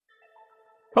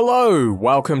Hello,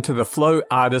 welcome to the Flow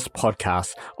Artist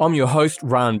Podcast. I'm your host,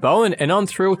 Ryan Bowen, and I'm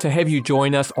thrilled to have you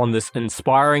join us on this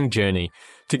inspiring journey.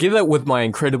 Together with my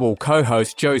incredible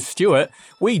co-host, Joe Stewart,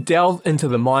 we delve into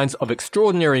the minds of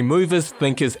extraordinary movers,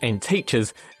 thinkers, and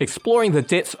teachers, exploring the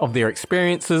depths of their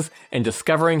experiences and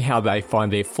discovering how they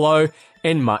find their flow,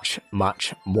 and much,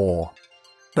 much more.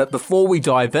 But before we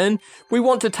dive in, we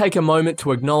want to take a moment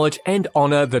to acknowledge and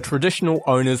honour the traditional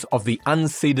owners of the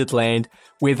unceded land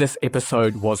where this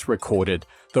episode was recorded,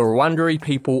 the Wurundjeri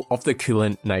people of the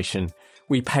Kulin Nation.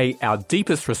 We pay our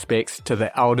deepest respects to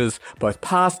the elders, both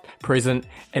past, present,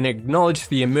 and acknowledge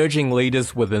the emerging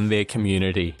leaders within their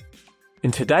community.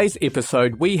 In today's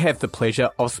episode, we have the pleasure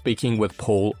of speaking with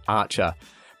Paul Archer.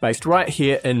 Based right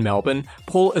here in Melbourne,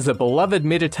 Paul is a beloved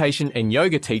meditation and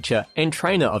yoga teacher and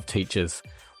trainer of teachers.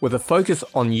 With a focus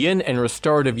on yin and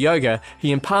restorative yoga,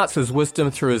 he imparts his wisdom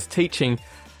through his teaching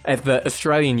at the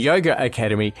Australian Yoga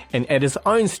Academy and at his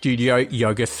own studio,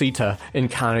 Yoga Sita, in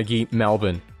Carnegie,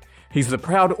 Melbourne. He's the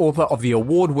proud author of the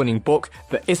award-winning book,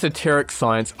 The Esoteric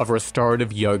Science of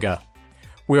Restorative Yoga.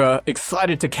 We are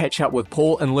excited to catch up with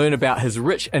Paul and learn about his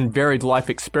rich and varied life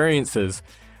experiences.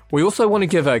 We also want to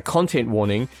give a content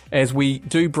warning as we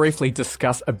do briefly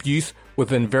discuss abuse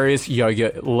within various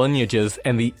yoga lineages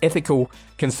and the ethical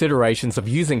considerations of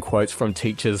using quotes from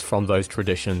teachers from those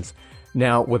traditions.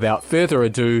 Now, without further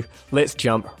ado, let's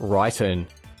jump right in.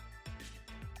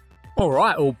 All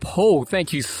right, well, Paul,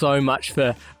 thank you so much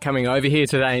for coming over here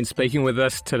today and speaking with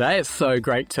us today. It's so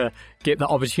great to get the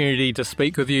opportunity to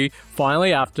speak with you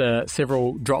finally after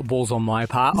several drop balls on my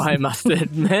part, I must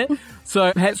admit.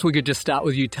 So perhaps we could just start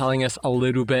with you telling us a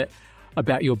little bit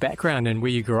about your background and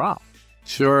where you grew up.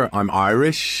 Sure, I'm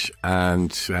Irish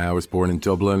and I was born in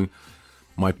Dublin.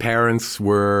 My parents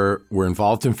were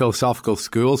involved in philosophical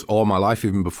schools all my life,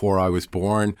 even before I was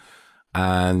born.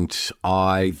 And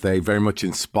they very much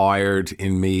inspired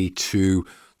in me to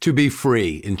be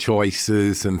free in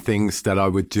choices and things that I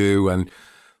would do. And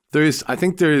I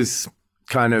think there's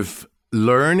kind of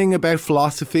learning about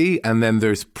philosophy, and then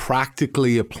there's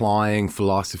practically applying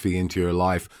philosophy into your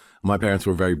life. My parents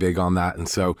were very big on that, and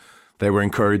so they were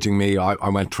encouraging me. I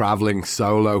went traveling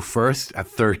solo first at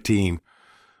 13,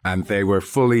 and they were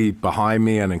fully behind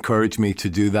me and encouraged me to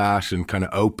do that and kind of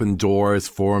opened doors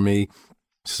for me.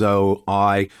 So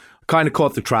I kind of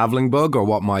caught the traveling bug, or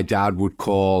what my dad would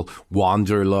call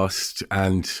wanderlust.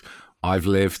 And I've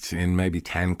lived in maybe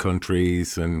 10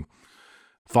 countries and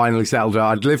finally settled.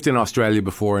 I'd lived in Australia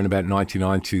before in about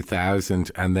 99,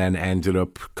 2000, and then ended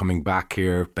up coming back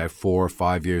here about 4 or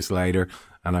 5 years later.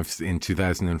 And in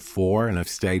 2004, and I've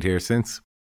stayed here since.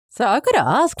 So I've got to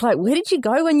ask, where did you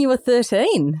go when you were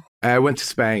 13? I went to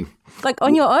Spain.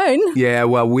 On your own? Yeah,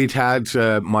 well, we'd had,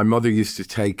 my mother used to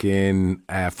take in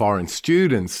foreign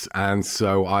students. And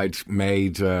so I'd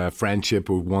made a friendship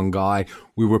with one guy.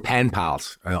 We were pen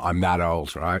pals. I'm that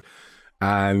old, right?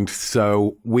 And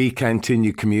so we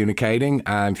continued communicating.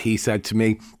 And he said to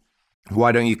me,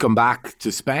 why don't you come back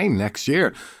to Spain next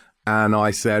year? And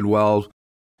I said, well,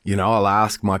 I'll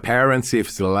ask my parents, see if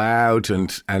it's allowed.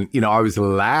 And I was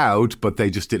allowed, but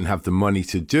they just didn't have the money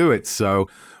to do it. So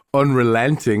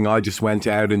unrelenting, I just went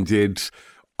out and did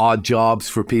odd jobs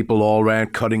for people all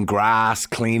around, cutting grass,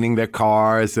 cleaning their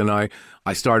cars. And I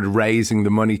started raising the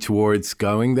money towards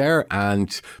going there.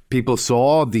 And people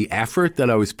saw the effort that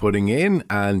I was putting in.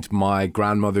 And my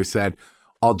grandmother said,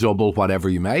 I'll double whatever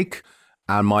you make.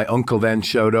 And my uncle then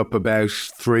showed up about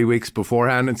 3 weeks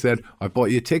beforehand and said, I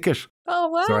bought you a ticket. Oh,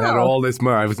 wow. So I had all this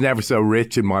money. I was never so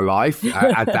rich in my life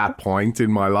at that point in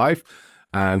my life.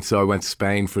 And so I went to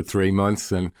Spain for 3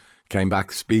 months and came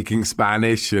back speaking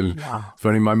Spanish. And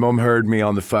funny, my mum heard me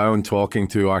on the phone talking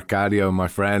to Arcadio, my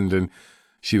friend, and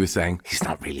she was saying, he's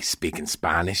not really speaking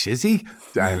Spanish, is he?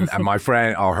 And my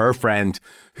friend, or her friend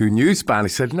who knew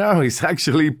Spanish, said, no, he's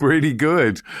actually pretty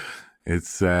good.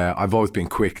 I've always been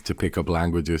quick to pick up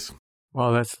languages.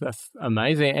 Well, that's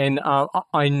amazing. And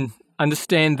I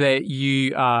understand that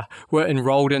you were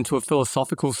enrolled into a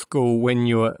philosophical school when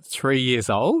you were 3 years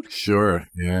old. Sure,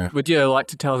 yeah. Would you like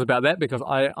to tell us about that? Because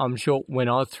I'm sure when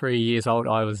I was 3 years old,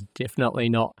 I was definitely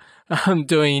not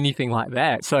doing anything like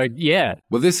that. So, yeah.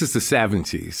 Well, this is the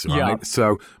 70s, right? Yeah.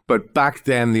 So, but back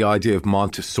then, the idea of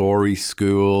Montessori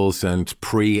schools and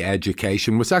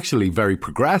pre-education was actually very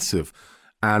progressive.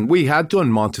 And we had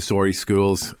done Montessori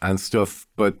schools and stuff,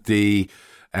 but the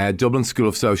Dublin School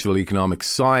of Social Economic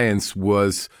Science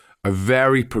was a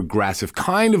very progressive,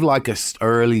 kind of like a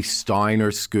early Steiner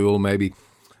school maybe.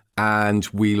 And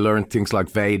we learned things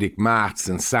like Vedic maths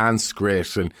and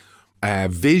Sanskrit and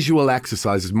visual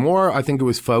exercises. More, I think it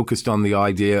was focused on the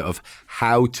idea of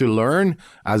how to learn,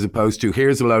 as opposed to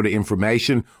here's a load of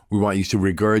information. We want you to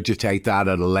regurgitate that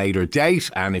at a later date.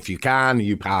 And if you can,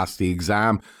 you pass the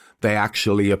exam. They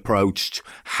actually approached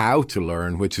how to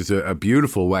learn, which is a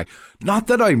beautiful way. Not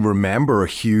that I remember a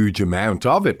huge amount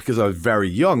of it because I was very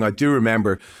young. I do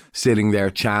remember sitting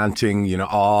there chanting,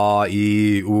 ah,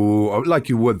 ee, ooh, like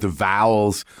you would the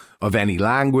vowels of any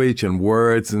language and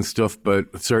words and stuff.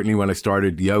 But certainly when I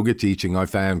started yoga teaching, I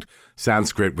found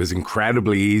Sanskrit was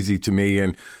incredibly easy to me.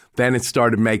 And then it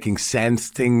started making sense.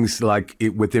 Things like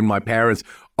within my parents,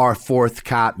 our fourth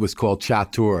cat was called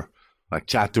Chatur. Like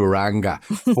Chaturanga,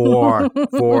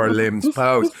 four limbs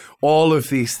pose. All of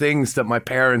these things that my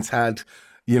parents had,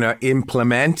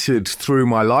 implemented through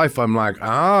my life. I'm like,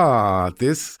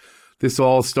 this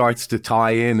all starts to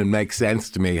tie in and make sense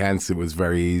to me. Hence, it was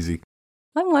very easy.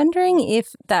 I'm wondering if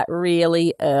that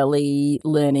really early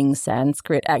learning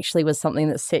Sanskrit actually was something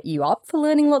that set you up for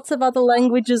learning lots of other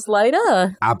languages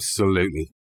later.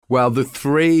 Absolutely. Well, the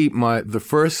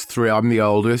first three, I'm the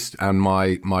oldest, and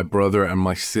my brother and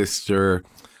my sister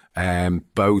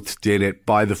both did it.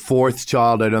 By the fourth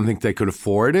child, I don't think they could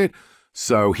afford it.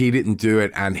 So he didn't do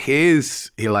it. And he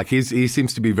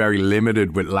seems to be very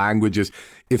limited with languages.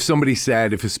 If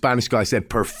a Spanish guy said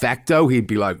perfecto, he'd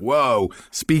be like, whoa,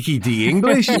 speaky the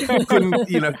English?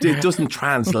 It doesn't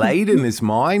translate in his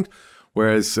mind.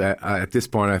 Whereas at this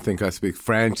point, I think I speak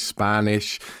French,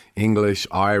 Spanish, English,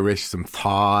 Irish, some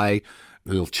Thai, a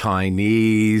little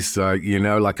Chinese, I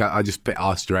just pick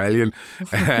Australian.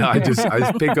 I just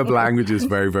pick up languages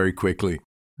very, very quickly.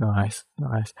 Nice.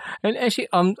 And actually,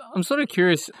 I'm sort of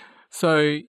curious.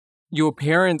 So your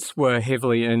parents were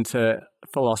heavily into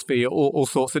philosophy, all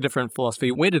sorts of different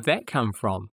philosophy. Where did that come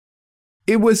from?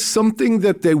 It was something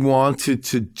that they wanted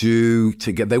to do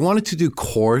together. They wanted to do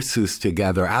courses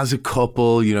together as a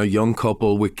couple, young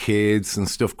couple with kids and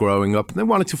stuff growing up. And they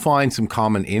wanted to find some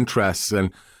common interests.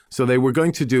 And so they were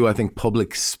going to do, I think,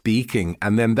 public speaking.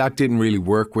 And then that didn't really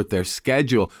work with their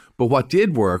schedule. But what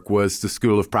did work was the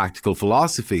School of Practical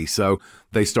Philosophy. So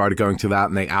they started going to that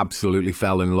and they absolutely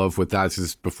fell in love with that. This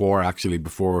is before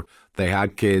they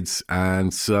had kids.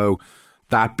 And so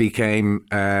that became,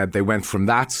 they went from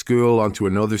that school onto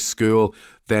another school,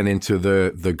 then into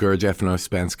the Gurdjieff and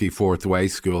Ouspensky Fourth Way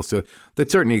School. So they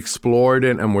certainly explored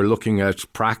it and were looking at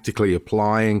practically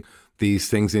applying these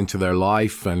things into their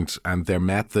life and their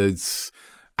methods.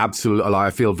 Absolutely,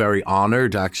 I feel very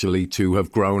honored actually to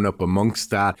have grown up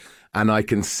amongst that. And I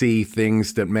can see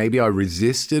things that maybe I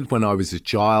resisted when I was a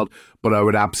child, but I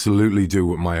would absolutely do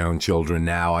with my own children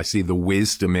now. I see the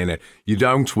wisdom in it. You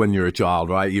don't when you're a child,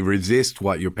 right? You resist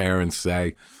what your parents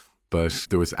say, but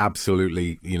there was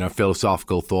absolutely,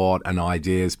 philosophical thought and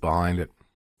ideas behind it.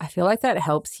 I feel like that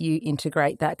helps you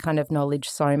integrate that kind of knowledge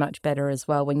so much better as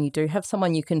well when you do have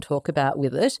someone you can talk about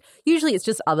with it. Usually it's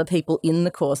just other people in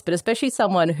the course, but especially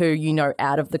someone who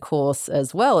out of the course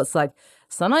as well. It's like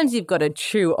sometimes you've got to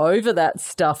chew over that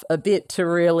stuff a bit to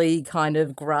really kind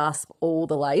of grasp all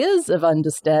the layers of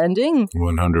understanding.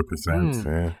 100%,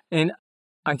 yeah. And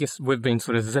I guess we've been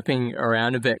sort of zipping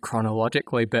around a bit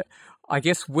chronologically, but I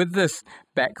guess with this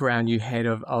background you had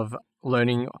of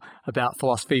learning about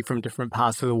philosophy from different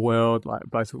parts of the world, like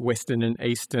both Western and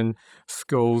Eastern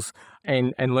schools,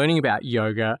 and learning about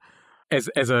yoga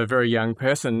as a very young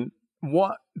person,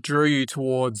 what drew you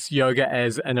towards yoga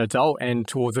as an adult and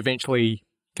towards eventually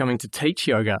coming to teach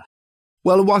yoga?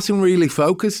 Well, it wasn't really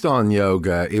focused on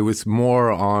yoga. It was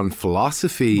more on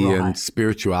philosophy and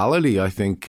spirituality. I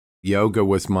think yoga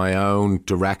was my own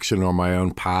direction or my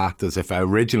own path, as if I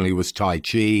originally was Tai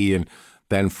Chi and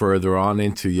then further on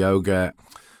into yoga.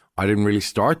 I didn't really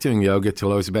start doing yoga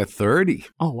till I was about 30.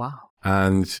 Oh, wow.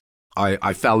 And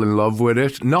I fell in love with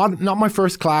it. Not my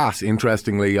first class,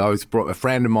 interestingly. I was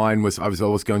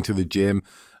always going to the gym,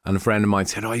 and a friend of mine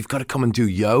said, "Oh, you've got to come and do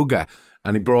yoga."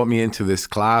 And he brought me into this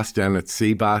class down at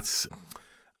Seabats.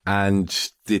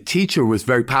 And the teacher was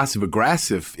very passive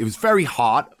aggressive. It was very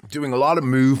hot, doing a lot of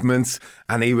movements.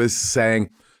 And he was saying,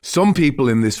 some people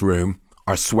in this room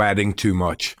are sweating too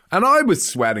much. And I was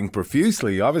sweating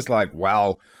profusely. I was like,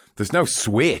 well, there's no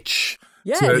switch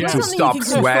to stop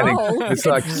sweating. It's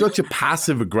like such a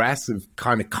passive aggressive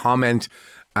kind of comment.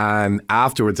 And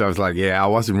afterwards I was like, I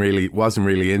wasn't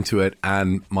really into it.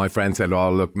 And my friend said,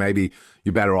 oh, look, maybe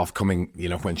you're better off coming,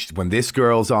 when this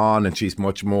girl's on and she's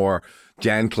much more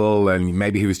gentle, and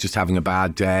maybe he was just having a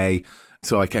bad day.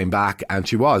 So I came back and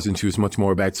she was much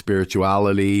more about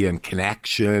spirituality and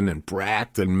connection and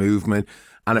breath and movement.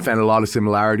 And I found a lot of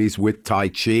similarities with Tai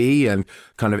Chi and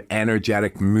kind of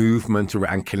energetic movement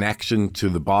and connection to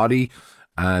the body.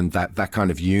 and that kind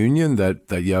of union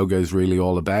that yoga is really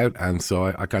all about. And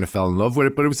so I kind of fell in love with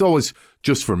it, but it was always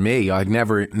just for me. I'd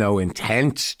never no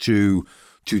intent to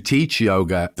teach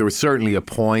yoga. There was certainly a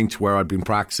point where I'd been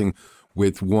practicing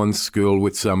with one school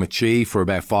with Somachi for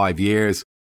about 5 years,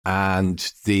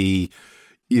 and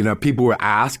people were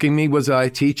asking me, was I a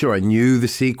teacher? I knew the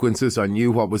sequences. I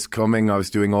knew what was coming. I was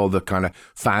doing all the kind of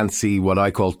fancy, what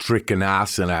I call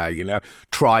trikonasana,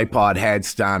 tripod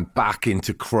headstand, back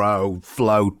into crow,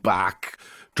 float back,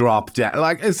 drop down.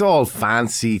 Like, it's all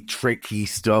fancy, tricky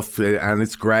stuff. And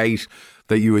it's great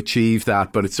that you achieve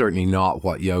that, but it's certainly not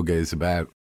what yoga is about.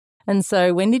 And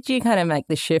so when did you kind of make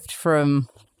the shift from,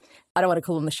 I don't want to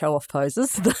call them the show-off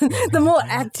poses, the more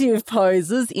active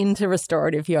poses into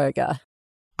restorative yoga?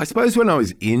 I suppose when I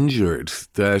was injured,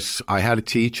 that I had a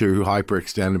teacher who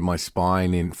hyperextended my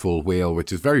spine in full wheel,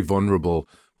 which is a very vulnerable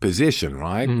position,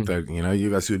 right? That,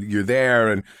 you guys, you're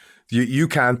there and you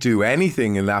can't do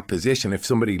anything in that position. If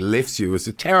somebody lifts you, it's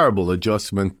a terrible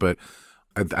adjustment.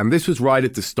 And this was right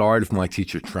at the start of my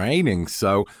teacher training.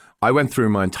 So I went through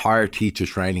my entire teacher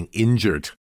training injured,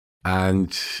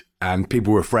 and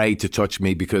people were afraid to touch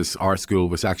me because our school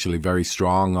was actually very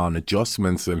strong on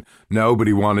adjustments, and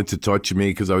nobody wanted to touch me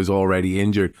because I was already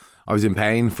injured. I was in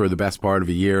pain for the best part of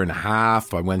a year and a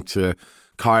half. I went to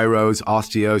chiros,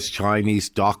 osteos, Chinese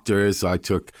doctors. I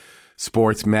took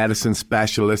sports medicine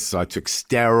specialists. I took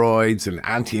steroids and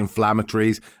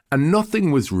anti-inflammatories, and nothing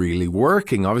was really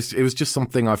working. It was just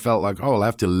something I felt like, I'll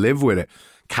have to live with it.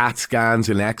 CAT scans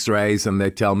and x-rays, and they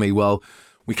tell me, well,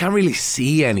 we can't really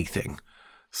see anything.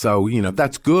 So,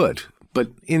 that's good. But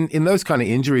in those kind of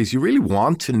injuries, you really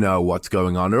want to know what's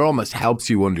going on. It almost helps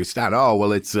you understand,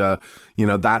 it's,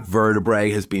 that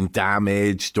vertebrae has been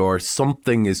damaged or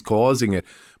something is causing it.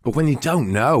 But when you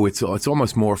don't know, it's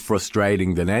almost more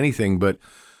frustrating than anything. But,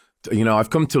 I've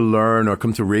come to learn or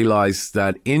come to realize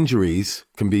that injuries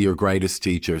can be your greatest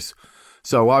teachers.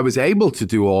 So I was able to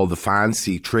do all the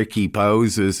fancy, tricky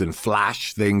poses and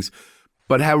flash things.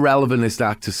 But how relevant is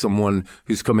that to someone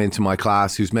who's come into my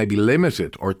class who's maybe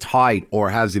limited or tight or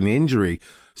has an injury?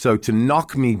 So to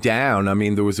knock me down,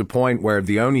 there was a point where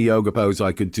the only yoga pose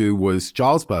I could do was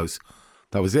child's pose.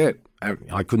 That was it.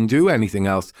 I couldn't do anything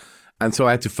else. And so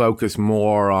I had to focus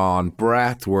more on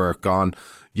breath work, on,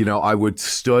 I would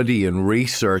study and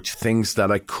research things that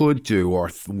I could do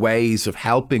or ways of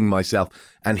helping myself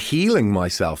and healing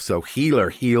myself. So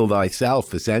heal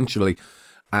thyself, essentially.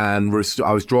 And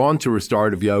I was drawn to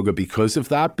restorative yoga because of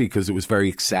that, because it was very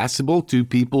accessible to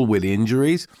people with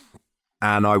injuries.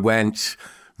 And I went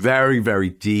very, very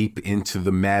deep into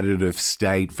the meditative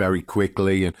state very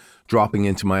quickly and dropping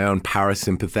into my own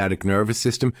parasympathetic nervous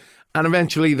system. And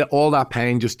eventually all that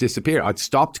pain just disappeared. I'd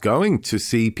stopped going to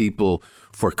see people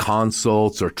for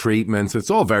consults or treatments.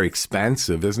 It's all very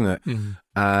expensive, isn't it? Mm-hmm.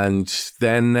 And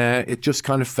then it just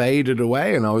kind of faded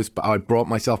away, and I brought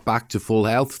myself back to full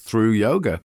health through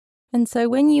yoga. And so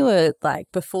when you were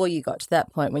before you got to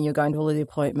that point, when you're going to all of the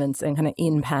appointments and kind of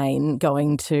in pain,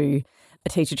 going to a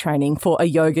teacher training for a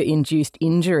yoga-induced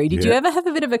injury, did you ever have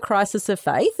a bit of a crisis of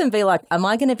faith and be like, am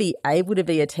I going to be able to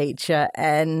be a teacher?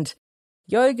 And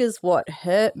yoga's what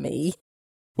hurt me.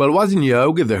 Well, it wasn't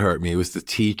yoga that hurt me. It was the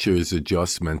teacher's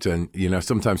adjustment. And,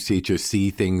 sometimes teachers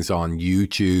see things on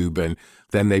YouTube and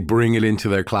then they bring it into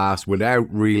their class without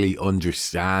really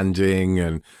understanding.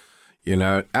 And,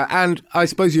 and I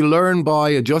suppose you learn by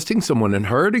adjusting someone and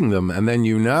hurting them. And then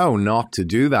not to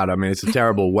do that. It's a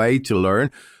terrible way to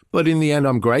learn. But in the end,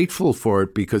 I'm grateful for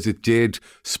it because it did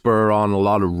spur on a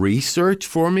lot of research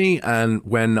for me. And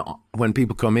when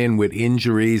people come in with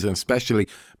injuries, and especially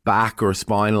back or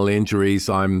spinal injuries,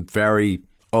 I'm very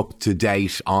up to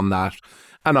date on that.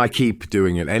 And I keep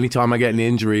doing it. Anytime I get an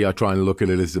injury, I try and look at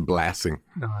it as a blessing.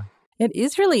 It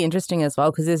is really interesting as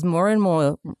well because there's more and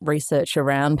more research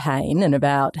around pain and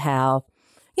about how,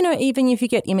 even if you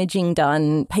get imaging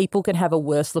done, people can have a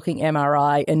worse looking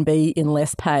MRI and be in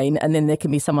less pain. And then there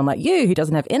can be someone like you who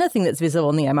doesn't have anything that's visible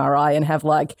on the MRI and have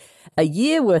a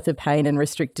year worth of pain and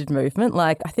restricted movement.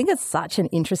 I think it's such an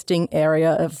interesting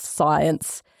area of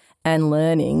science and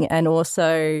learning, and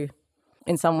also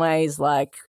in some ways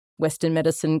Western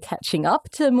medicine catching up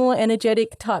to more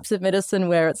energetic types of medicine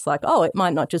where it's it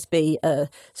might not just be a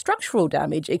structural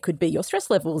damage. It could be your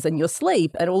stress levels and your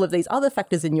sleep and all of these other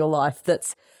factors in your life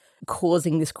that's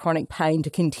causing this chronic pain to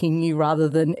continue rather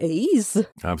than ease.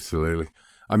 Absolutely.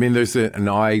 There's an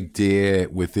idea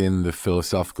within the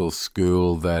philosophical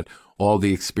school that all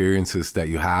the experiences that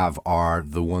you have are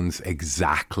the ones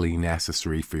exactly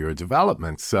necessary for your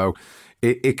development. So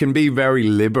it can be very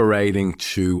liberating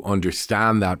to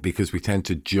understand that because we tend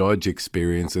to judge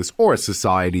experiences, or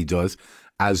society does,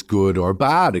 as good or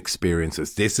bad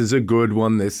experiences. This is a good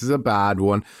one, this is a bad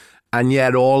one. And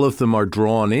yet all of them are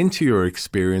drawn into your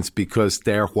experience because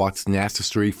they're what's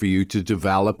necessary for you to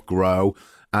develop, grow,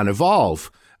 and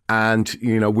evolve. And,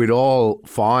 we'd all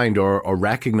find or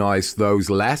recognize those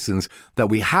lessons that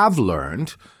we have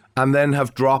learned and then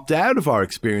have dropped out of our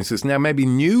experiences. Now, maybe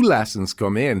new lessons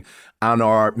come in and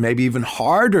are maybe even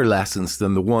harder lessons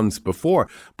than the ones before.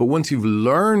 But once you've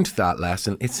learned that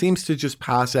lesson, it seems to just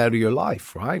pass out of your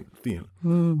life, right?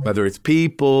 Whether it's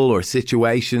people or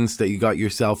situations that you got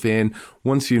yourself in,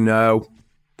 once you know,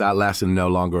 that lesson no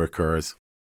longer occurs.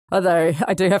 Although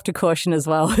I do have to caution as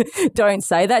well, don't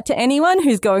say that to anyone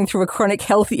who's going through a chronic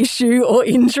health issue or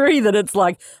injury, that it's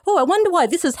like, oh, I wonder why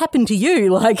this has happened to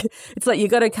you. Like, it's like you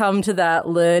got to come to that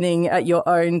learning at your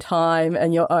own time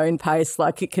and your own pace.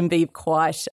 Like, it can be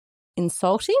quite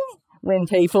insulting when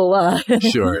people are.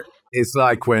 Sure. It's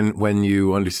like when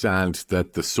you understand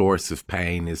that the source of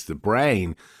pain is the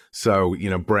brain. So,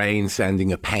 brain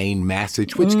sending a pain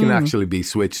message, which can actually be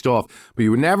switched off. But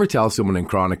you would never tell someone in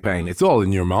chronic pain, it's all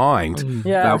in your mind.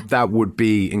 Yeah. That would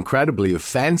be incredibly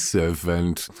offensive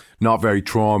and not very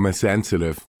trauma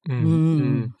sensitive.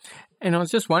 And I was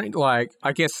just wondering,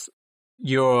 I guess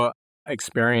your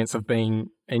experience of being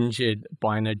injured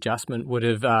by an adjustment would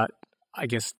have,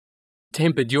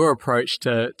 tempered your approach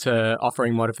to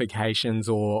offering modifications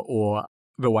or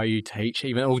the way you teach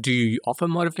even, or do you offer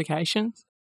modifications?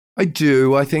 I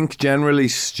do. I think generally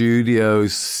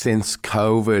studios since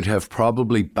COVID have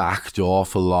probably backed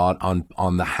off a lot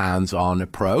on the hands-on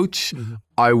approach. Mm-hmm.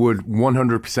 I would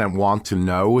 100% want to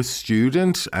know a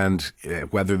student and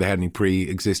whether they had any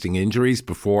pre-existing injuries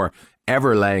before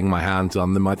ever laying my hands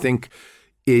on them. I think,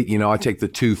 I take the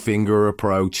two-finger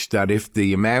approach that if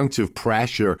the amount of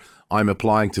pressure I'm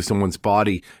applying to someone's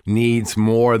body needs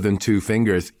more than 2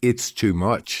 fingers, it's too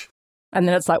much. And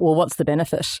then it's like, well, what's the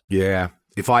benefit? Yeah.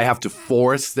 If I have to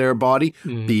force their body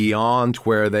beyond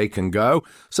where they can go.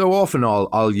 So often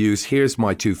I'll use, here's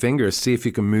my 2 fingers, see if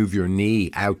you can move your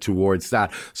knee out towards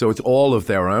that. So it's all of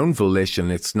their own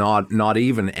volition. It's not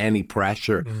even any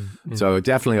pressure. So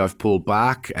definitely I've pulled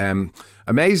back.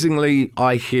 Amazingly,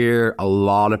 I hear a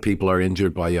lot of people are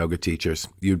injured by yoga teachers.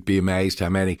 You'd be amazed how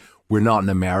many. We're not in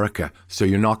America, so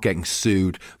you're not getting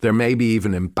sued. They're maybe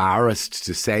even embarrassed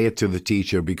to say it to the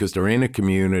teacher because they're in a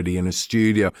community, in a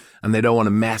studio, and they don't want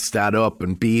to mess that up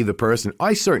and be the person.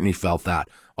 I certainly felt that.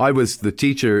 The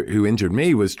teacher who injured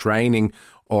me was training,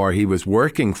 or he was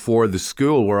working for the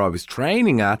school where I was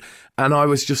training at, and I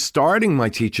was just starting my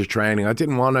teacher training. I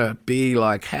didn't want to be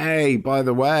like, hey, by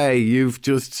the way,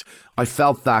 I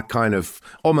felt that kind of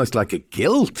almost like a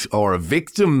guilt or a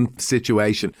victim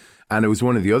situation. And it was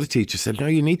one of the other teachers said, no,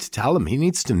 you need to tell him. He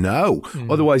needs to know.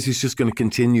 Otherwise, he's just going to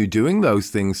continue doing those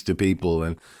things to people.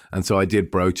 And so I did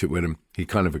broach it with him. He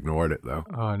kind of ignored it, though.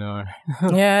 Oh, no.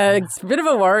 Yeah, it's a bit of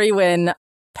a worry when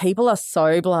people are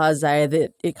so blasé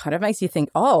that it kind of makes you think,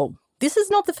 oh, this is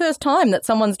not the first time that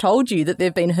someone's told you that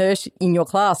they've been hurt in your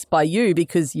class by you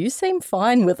because you seem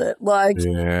fine with it.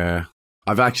 Yeah.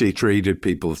 I've actually treated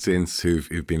people since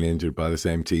who've been injured by the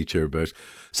same teacher, but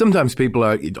sometimes people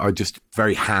are just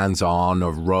very hands-on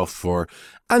or rough,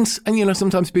 and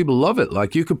sometimes people love it.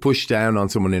 Like you could push down on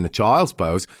someone in a child's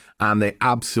pose and they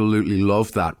absolutely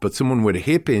love that. But someone with a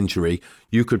hip injury,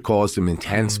 you could cause them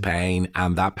intense pain,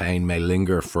 and that pain may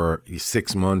linger for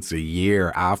 6 months, a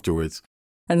year afterwards.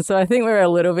 And so I think we're a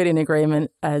little bit in agreement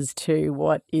as to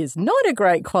what is not a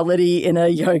great quality in a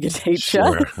yoga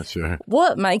teacher. Sure.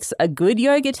 What makes a good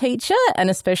yoga teacher, and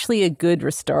especially a good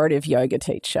restorative yoga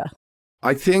teacher?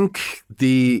 I think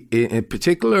in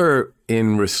particular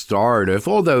in restorative,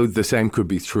 although the same could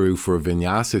be true for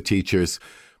vinyasa teachers,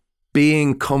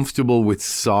 being comfortable with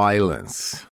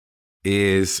silence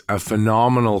is a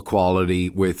phenomenal quality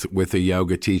with a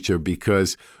yoga teacher,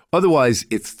 because otherwise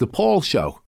it's the Paul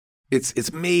show.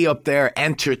 It's me up there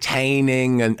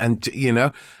entertaining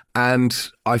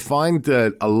and I find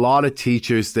that a lot of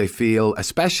teachers, they feel,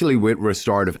 especially with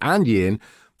restorative and yin,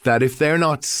 that if they're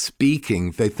not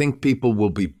speaking, they think people will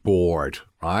be bored,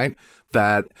 right?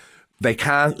 That they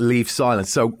can't leave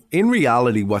silence. So in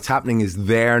reality, what's happening is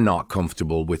they're not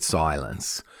comfortable with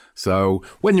silence. So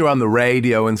when you're on the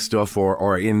radio and stuff,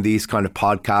 or in these kind of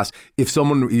podcasts, if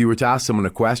you were to ask someone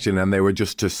a question and they were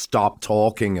just to stop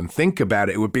talking and think about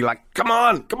it, it would be like, come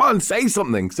on, say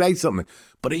something.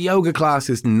 But a yoga class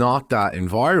is not that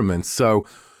environment. So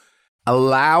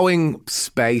allowing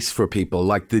space for people,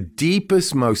 like the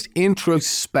deepest, most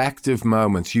introspective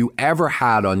moments you ever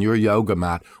had on your yoga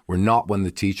mat were not when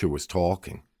the teacher was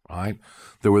talking, right?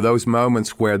 There were those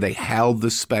moments where they held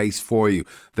the space for you.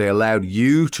 They allowed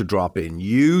you to drop in,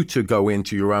 you to go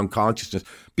into your own consciousness.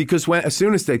 Because as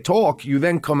soon as they talk, you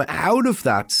then come out of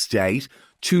that state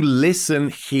to listen,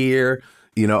 hear,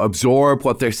 absorb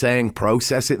what they're saying,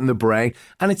 process it in the brain,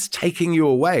 and it's taking you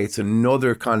away. It's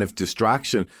another kind of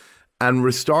distraction. And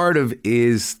restorative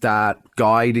is that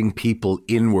guiding people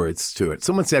inwards to it.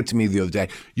 Someone said to me the other day,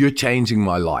 "You're changing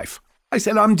my life." I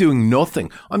said, "I'm doing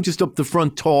nothing. I'm just up the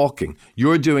front talking.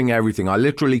 You're doing everything." I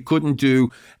literally couldn't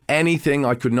do anything.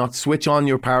 I could not switch on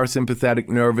your parasympathetic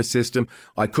nervous system.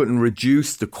 I couldn't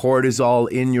reduce the cortisol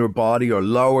in your body or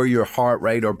lower your heart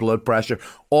rate or blood pressure.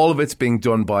 All of it's being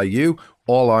done by you.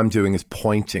 All I'm doing is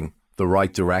pointing the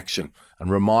right direction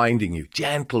and reminding you,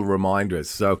 gentle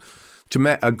reminders. So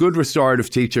a good restorative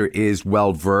teacher is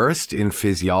well versed in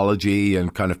physiology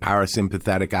and kind of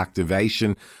parasympathetic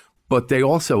activation, but they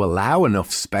also allow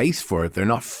enough space for it. They're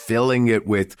not filling it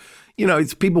with,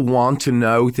 it's people want to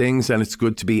know things, and it's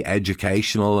good to be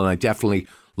educational. And I definitely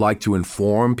like to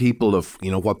inform people of,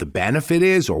 what the benefit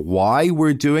is or why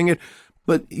we're doing it.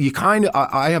 But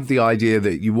I have the idea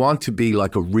that you want to be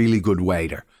like a really good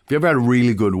waiter. Have you ever had a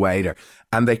really good waiter?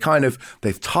 And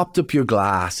they've topped up your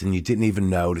glass and you didn't even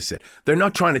notice it. They're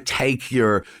not trying to take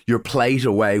your plate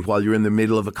away while you're in the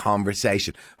middle of a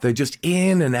conversation. They're just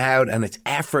in and out, and it's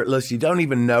effortless. You don't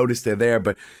even notice they're there,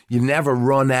 but you never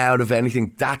run out of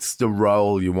anything. That's the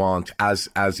role you want as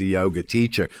a yoga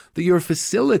teacher, that you're a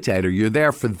facilitator. You're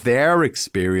there for their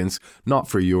experience, not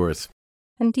for yours.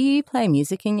 And do you play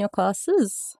music in your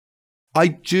classes? I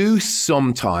do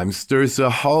sometimes. There's a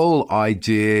whole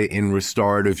idea in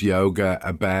restorative yoga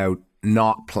about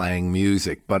not playing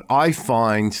music, but I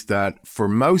find that for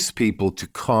most people to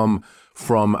come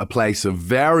from a place of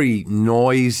very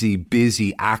noisy,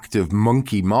 busy, active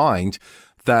monkey mind,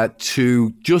 that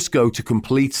to just go to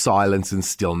complete silence and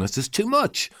stillness is too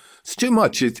much. It's too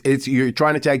much. It's you're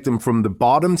trying to take them from the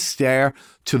bottom stair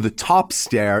to the top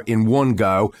stair in one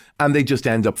go, and they just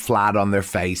end up flat on their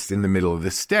face in the middle of the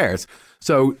stairs.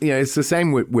 So, it's the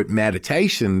same with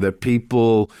meditation, that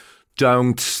people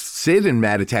don't sit in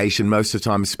meditation most of the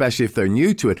time, especially if they're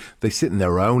new to it. They sit in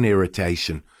their own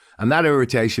irritation. And that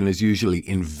irritation is usually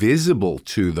invisible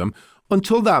to them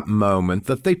until that moment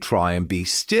that they try and be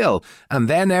still. And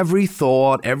then every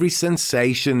thought, every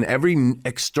sensation, every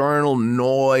external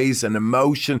noise and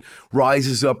emotion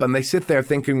rises up, and they sit there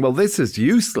thinking, well, this is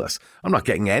useless. I'm not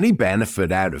getting any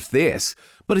benefit out of this.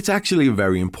 But it's actually a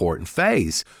very important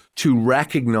phase to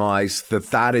recognize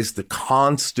that is the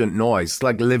constant noise. It's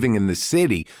like living in the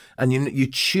city, and you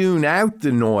tune out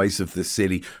the noise of the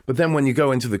city. But then when you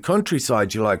go into the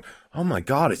countryside, you're like, oh my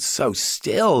God, it's so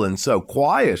still and so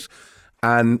quiet.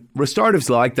 And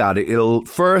restorative's like that.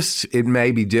 It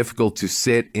may be difficult to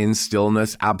sit in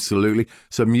stillness, absolutely.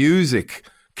 So music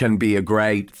can be a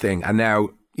great thing. And now,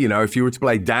 if you were to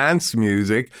play dance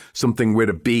music, something with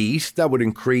a beat, that would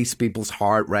increase people's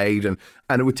heart rate and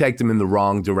it would take them in the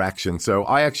wrong direction. So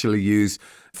I actually use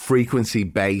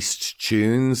frequency-based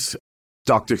tunes.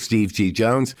 Dr. Steve G.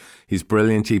 Jones, he's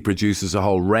brilliant. He produces a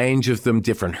whole range of them,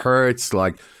 different hertz,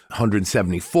 like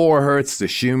 174 hertz, the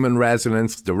Schumann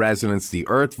resonance, the resonance the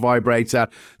earth vibrates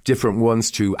at, different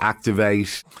ones to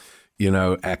activate,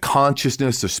 a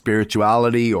consciousness or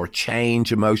spirituality or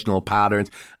change emotional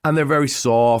patterns. And they're very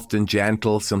soft and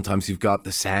gentle. Sometimes you've got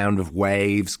the sound of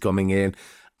waves coming in.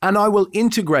 And I will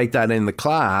integrate that in the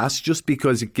class just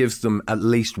because it gives them at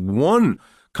least one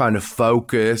kind of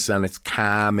focus, and it's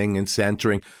calming and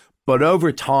centering. But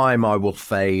over time, I will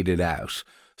fade it out.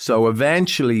 So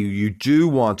eventually you do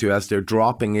want to, as they're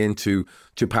dropping into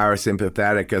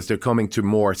parasympathetic, as they're coming to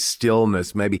more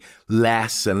stillness, maybe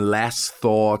less and less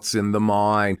thoughts in the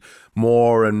mind,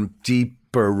 more and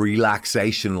deeper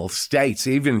relaxational states,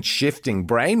 even shifting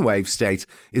brainwave states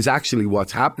is actually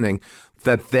what's happening,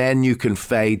 that then you can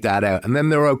fade that out. And then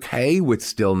they're okay with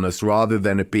stillness rather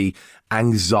than it be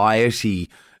anxiety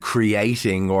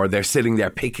creating, or they're sitting there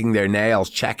picking their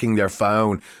nails, checking their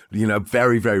phone,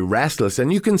 very, very restless.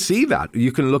 And you can see that.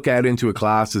 You can look out into a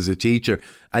class as a teacher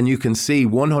and you can see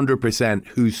 100%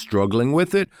 who's struggling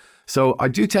with it. So I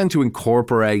do tend to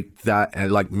incorporate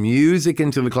that like music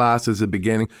into the class as a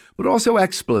beginning, but also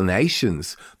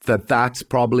explanations that's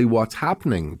probably what's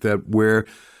happening, that we're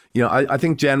I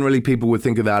think generally people would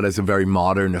think of that as a very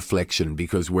modern affliction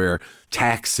because we're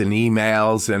texts and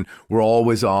emails and we're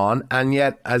always on. And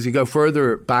yet, as you go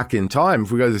further back in time,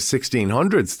 if we go to the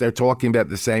 1600s, they're talking about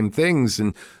the same things.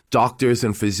 And doctors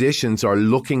and physicians are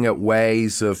looking at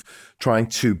ways of trying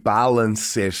to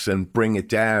balance it and bring it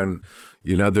down.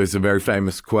 There's a very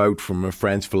famous quote from a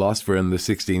French philosopher in the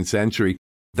 16th century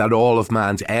that all of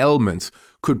man's ailments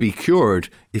could be cured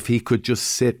if he could just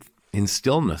sit in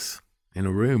stillness in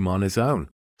a room on his own.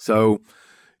 So,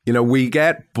 we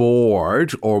get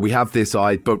bored, or we have this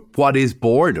idea, but what is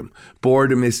boredom?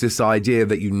 Boredom is this idea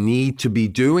that you need to be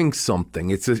doing something.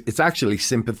 It's actually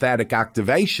sympathetic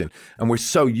activation. And we're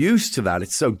so used to that.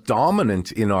 It's so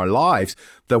dominant in our lives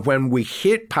that when we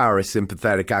hit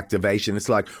parasympathetic activation, it's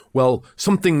like, well,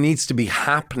 something needs to be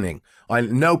happening.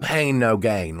 No pain, no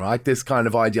gain, right? This kind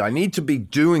of idea. I need to be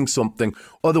doing something.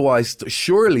 Otherwise,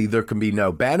 surely there can be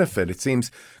no benefit. It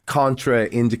seems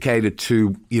contraindicated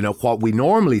to, what we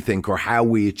normally think or how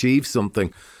we achieve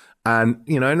something. And,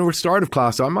 in a restorative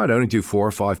class, I might only do 4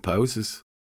 or 5 poses.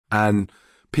 And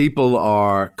people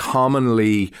are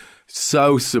commonly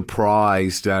so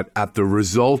surprised at the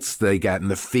results they get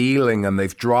and the feeling, and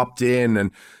they've dropped in.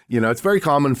 And, it's very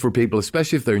common for people,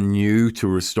 especially if they're new to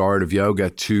restorative yoga,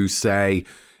 to say,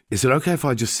 is it okay if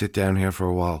I just sit down here for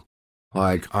a while?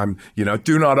 Like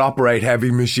do not operate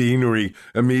heavy machinery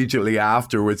immediately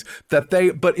afterwards. But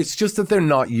it's just that they're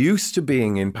not used to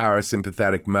being in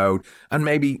parasympathetic mode, and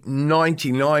maybe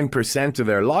 99% of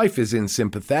their life is in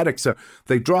sympathetic. So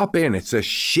they drop in. It's a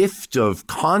shift of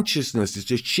consciousness. It's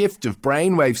a shift of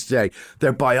brainwave state.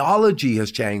 Their biology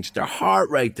has changed. Their heart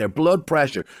rate, their blood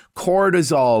pressure,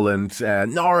 cortisol and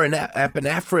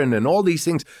norepinephrine and all these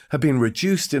things have been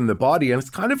reduced in the body. And it's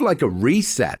kind of like a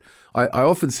reset. I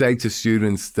often say to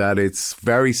students that it's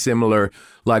very similar,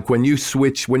 like when your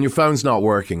phone's not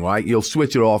working, right? You'll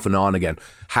switch it off and on again.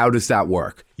 How does that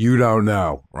work? You don't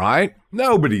know, right?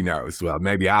 Nobody knows. Well,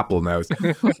 maybe Apple knows.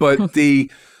 But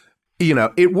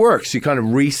it works. You kind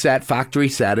of reset factory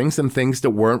settings, and things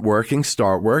that weren't working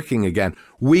start working again.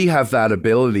 We have that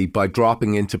ability by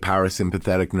dropping into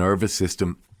parasympathetic nervous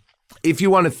system. If you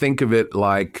want to think of it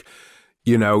like,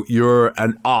 you're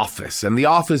an office, and the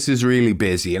office is really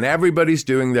busy and everybody's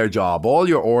doing their job. All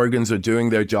your organs are doing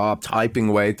their job, typing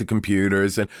away at the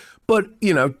computers. But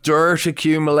dirt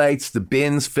accumulates, the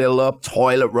bins fill up,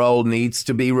 toilet roll needs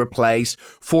to be replaced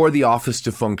for the office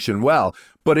to function well.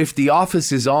 But if the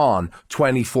office is on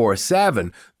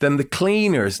 24/7, then the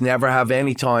cleaners never have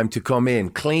any time to come in,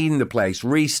 clean the place,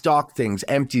 restock things,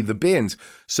 empty the bins.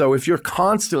 So if you're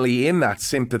constantly in that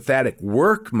sympathetic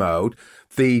work mode,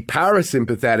 the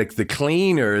parasympathetic, the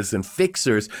cleaners and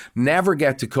fixers never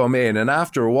get to come in. And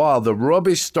after a while, the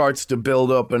rubbish starts to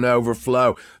build up and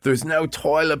overflow. There's no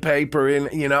toilet paper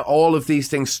in, all of these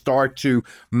things start to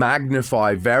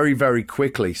magnify very, very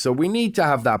quickly. So we need to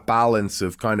have that balance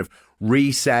of kind of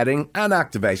resetting and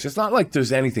activation. It's not like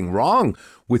there's anything wrong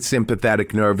with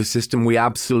sympathetic nervous system. We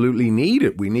absolutely need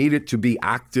it. We need it to be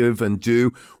active and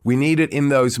we need it in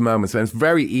those moments. And it's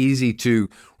very easy to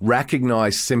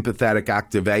recognize sympathetic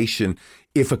activation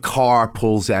if a car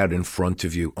pulls out in front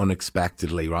of you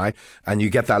unexpectedly, right? And you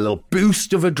get that little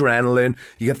boost of adrenaline,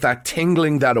 you get that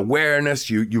tingling, that awareness,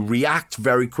 you react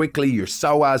very quickly, your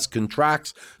psoas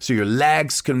contracts so your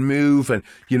legs can move, and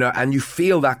and you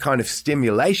feel that kind of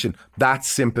stimulation.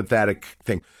 That's sympathetic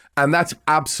thing. And that's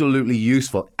absolutely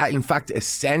useful. In fact,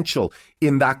 essential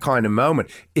in that kind of moment.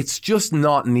 It's just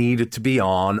not needed to be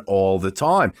on all the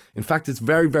time. In fact, it's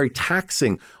very, very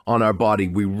taxing on our body.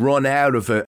 We run out of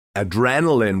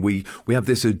adrenaline. We have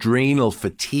this adrenal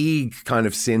fatigue kind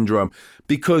of syndrome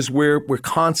because we're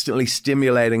constantly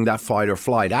stimulating that fight or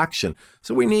flight action.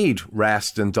 So we need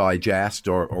rest and digest,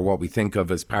 or what we think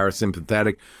of as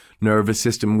parasympathetic nervous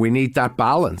system. We need that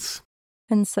balance.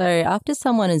 And so after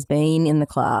someone has been in the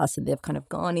class and they've kind of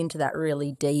gone into that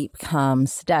really deep, calm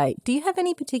state, do you have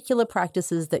any particular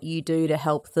practices that you do to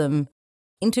help them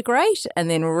integrate and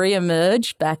then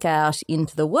re-emerge back out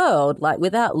into the world, like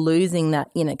without losing that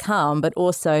inner calm, but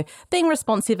also being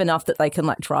responsive enough that they can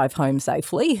drive home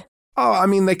safely? Oh, I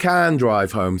mean, they can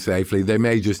drive home safely. They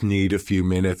may just need a few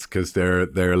minutes because they're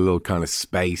a little kind of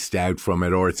spaced out from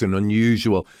it, or it's an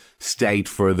unusual state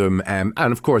for them. And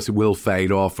of course, it will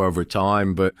fade off over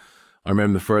time. But I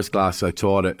remember the first class I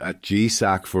taught at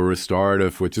GSAC for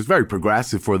restorative, which is very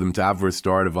progressive for them to have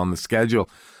restorative on the schedule.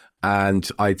 And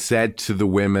I'd said to the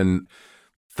women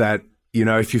that,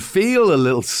 if you feel a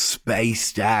little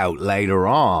spaced out later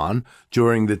on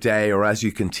during the day or as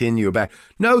you continue about,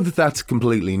 know that that's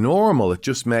completely normal. It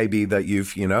just may be that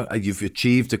you've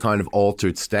achieved a kind of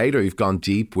altered state, or you've gone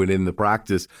deep within the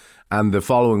practice. And the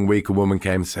following week, a woman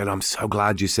came and said, I'm so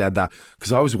glad you said that,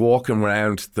 because I was walking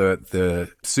around the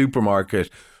supermarket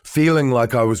feeling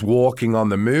like I was walking on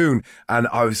the moon. And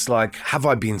I was like, have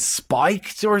I been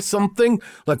spiked or something?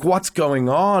 Like, what's going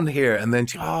on here? And then,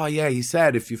 he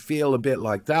said, if you feel a bit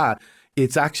like that,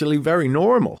 it's actually very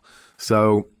normal.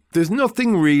 So, There's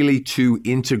nothing really to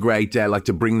integrate, like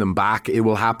to bring them back. It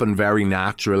will happen very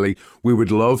naturally. We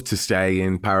would love to stay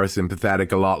in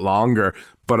parasympathetic a lot longer,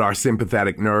 but our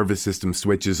sympathetic nervous system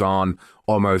switches on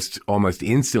almost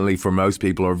instantly for most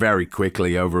people, or very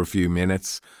quickly over a few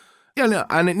minutes. Yeah, no,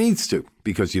 and it needs to,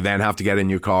 because you then have to get in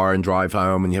your car and drive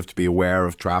home, and you have to be aware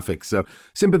of traffic. So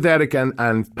sympathetic and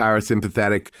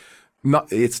parasympathetic,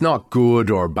 it's not good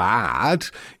or bad.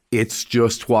 It's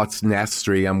just what's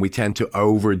necessary, and we tend to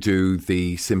overdo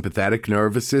the sympathetic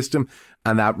nervous system,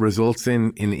 and that results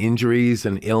in injuries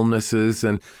and illnesses.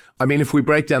 And I mean, if we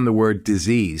break down the word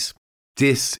disease,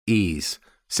 dis-ease,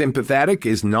 sympathetic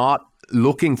is not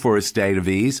looking for a state of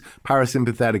ease,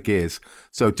 parasympathetic is.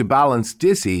 So to balance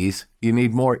dis-ease, you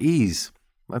need more ease.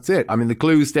 That's it. I mean, the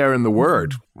clue's there in the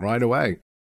word right away.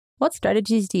 What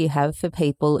strategies do you have for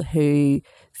people who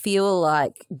feel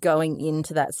like going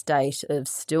into that state of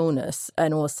stillness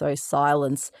and also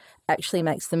silence actually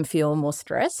makes them feel more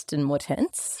stressed and more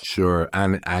tense? Sure,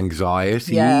 and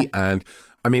anxiety. Yeah. And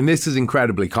I mean, this is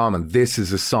incredibly common. This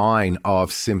is a sign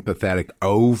of sympathetic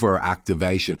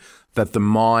overactivation, that the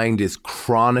mind is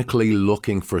chronically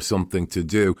looking for something to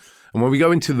do. And when we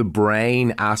go into the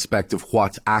brain aspect of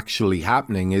what's actually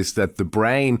happening, is that the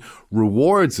brain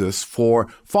rewards us for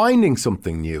finding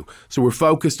something new. So we're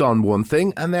focused on one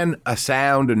thing, and then a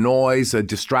sound, a noise, a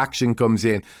distraction comes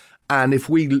in. And if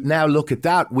we now look at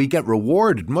that, we get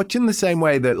rewarded, much in the same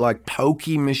way that like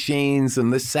pokey machines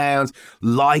and the sounds,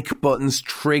 like buttons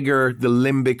trigger the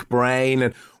limbic brain.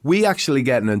 And we actually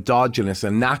get an endogenous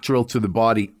and natural to the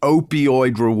body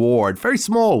opioid reward, very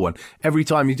small one, every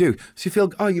time you do. So you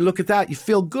feel, oh, you look at that, you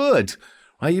feel good,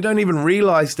 right? You don't even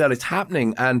realize that it's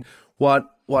happening. And what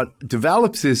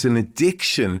develops is an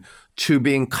addiction to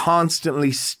being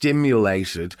constantly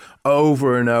stimulated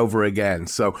over and over again.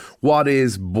 So what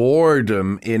is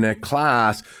boredom in a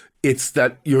class? It's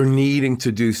that you're needing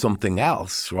to do something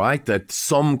else, right? That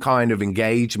some kind of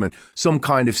engagement, some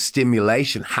kind of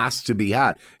stimulation has to be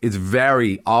had. It's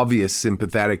very obvious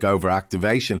sympathetic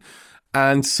overactivation.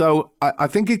 And so I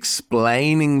think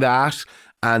explaining that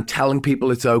and telling people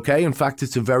it's okay. In fact,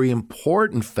 it's a very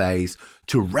important phase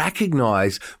to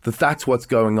recognize that that's what's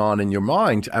going on in your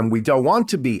mind. And we don't want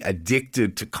to be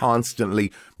addicted to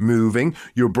constantly moving.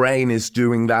 Your brain is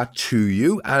doing that to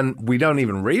you. And we don't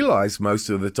even realize most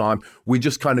of the time. We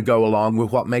just kind of go along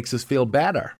with what makes us feel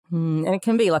better. And it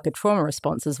can be like a trauma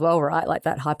response as well, right? Like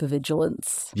that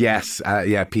hypervigilance. Yes.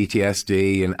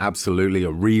 PTSD, and absolutely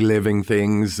reliving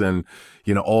things and,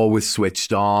 always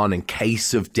switched on in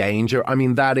case of danger. I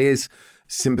mean, that is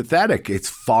sympathetic. It's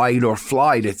fight or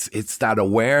flight. It's that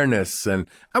awareness, and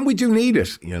we do need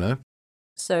it,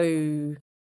 So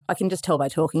I can just tell by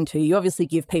talking to you, you obviously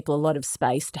give people a lot of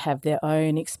space to have their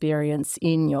own experience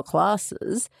in your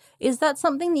classes. Is that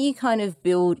something that you kind of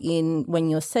build in when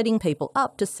you're setting people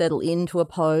up to settle into a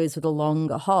pose with a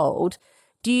longer hold?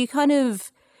 Do you kind of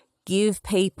give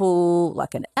people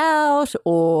like an out,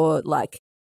 or like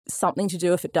something to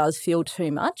do if it does feel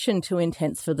too much and too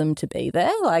intense for them to be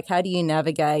there? Like, how do you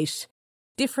navigate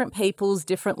different people's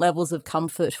different levels of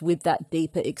comfort with that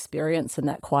deeper experience and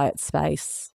that quiet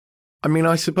space? I mean,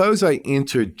 I suppose I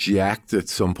interject at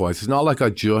some points. It's not like I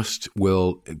just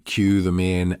will cue them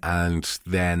in and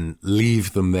then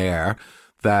leave them there,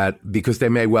 that because they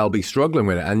may well be struggling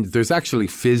with it. And there's actually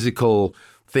physical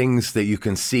things that you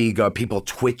can see, people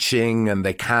twitching and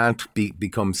they can't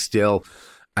become still.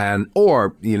 And,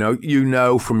 or,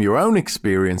 from your own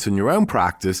experience and your own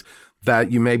practice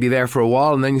that you may be there for a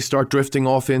while and then you start drifting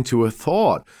off into a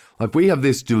thought. Like, we have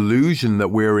this delusion that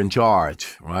we're in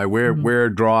charge, right? We're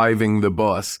driving the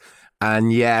bus.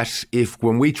 And yet,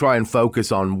 when we try and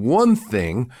focus on one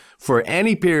thing for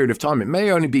any period of time, it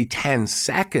may only be 10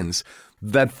 seconds,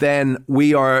 that then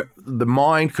the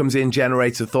mind comes in,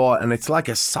 generates a thought, and it's like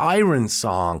a siren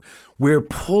song. We're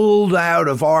pulled out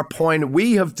of our point.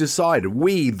 We have decided,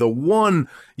 the one,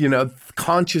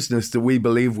 consciousness that we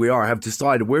believe we are, have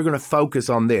decided we're going to focus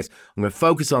on this. I'm going to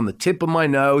focus on the tip of my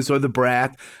nose or the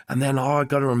breath. And then, I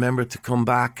got to remember to come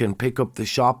back and pick up the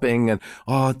shopping. And,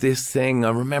 this thing,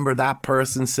 I remember that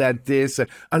person said this.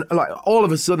 And like all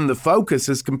of a sudden, the focus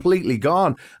is completely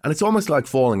gone. And it's almost like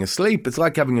falling asleep. It's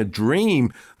like having a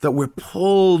dream that we're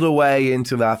pulled away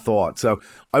into that thought. So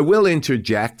I will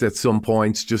interject at some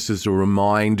points just as a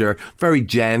reminder, very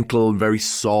gentle, very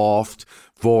soft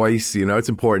voice. It's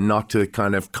important not to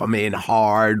kind of come in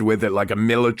hard with it like a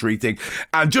military thing.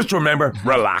 And just remember,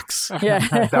 relax. Yeah.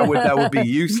 that would be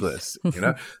useless.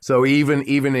 So even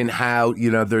in how,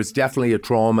 there's definitely a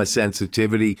trauma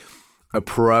sensitivity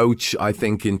approach, I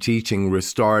think, in teaching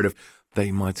restorative.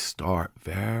 They might start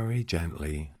very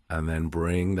gently and then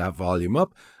bring that volume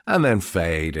up and then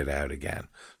fade it out again.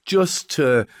 Just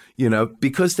to,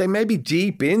 because they may be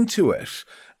deep into it.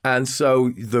 And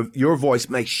so your voice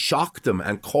may shock them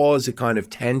and cause a kind of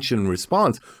tension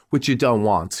response, which you don't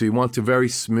want. So you want to very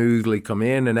smoothly come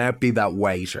in and out, be that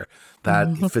waiter, that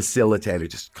facilitator.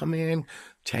 Just come in,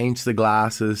 change the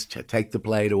glasses, take the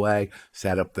plate away,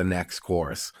 set up the next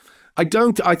course. I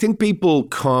think people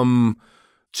come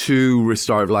to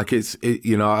restorative, like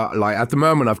like at the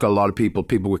moment I've got a lot of people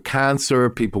with cancer,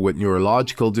 people with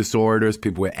neurological disorders,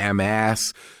 people with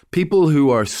MS, people who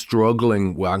are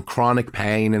struggling with chronic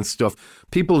pain and stuff,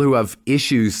 people who have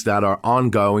issues that are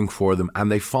ongoing for them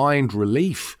and they find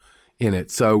relief in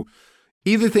it. So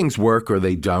either things work or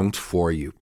they don't for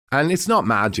you. And it's not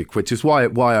magic, which is why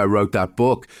I wrote that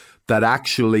book, that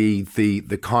actually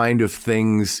the kind of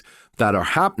things that are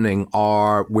happening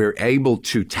we're able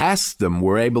to test them,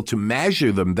 we're able to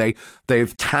measure them. They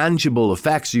have tangible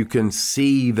effects. You can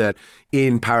see that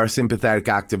in parasympathetic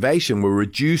activation, we're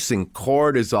reducing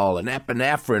cortisol and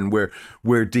epinephrine,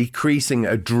 we're decreasing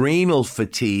adrenal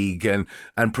fatigue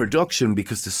and production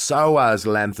because the psoas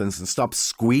lengthens and stops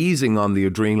squeezing on the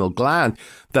adrenal gland,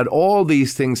 that all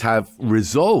these things have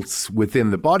results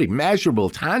within the body, measurable,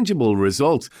 tangible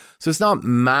results. So it's not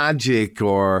magic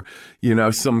or,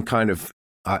 some kind of,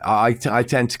 I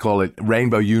tend to call it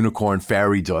rainbow unicorn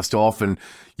fairy dust. Often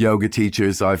yoga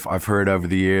teachers I've heard over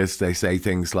the years, they say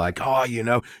things like,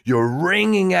 you're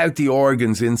wringing out the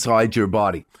organs inside your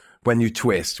body when you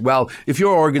twist. Well, if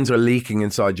your organs are leaking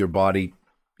inside your body,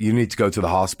 you need to go to the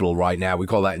hospital right now. We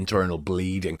call that internal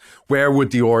bleeding. Where would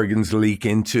the organs leak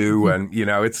into? And,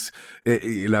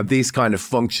 these kind of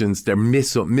functions, they're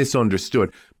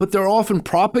misunderstood, but they're often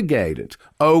propagated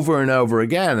over and over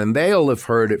again. And they'll have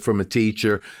heard it from a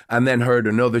teacher and then heard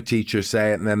another teacher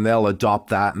say it, and then they'll adopt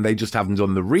that. And they just haven't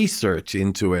done the research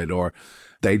into it, or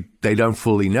they don't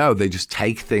fully know. They just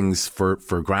take things for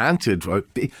granted.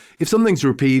 If something's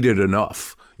repeated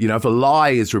enough, if a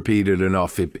lie is repeated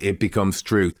enough, it becomes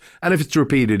truth. And if it's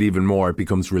repeated even more, it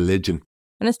becomes religion.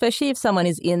 And especially if someone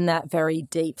is in that very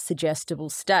deep, suggestible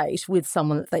state with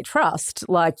someone that they trust,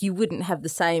 like you wouldn't have the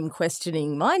same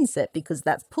questioning mindset because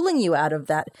that's pulling you out of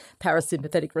that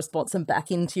parasympathetic response and back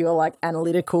into your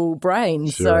analytical brain.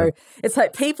 Sure. So it's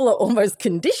like people are almost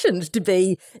conditioned to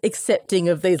be accepting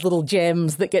of these little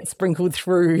gems that get sprinkled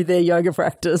through their yoga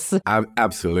practice.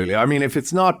 Absolutely. I mean, if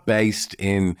it's not based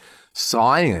in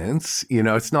science,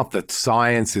 it's not that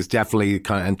science is definitely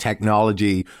and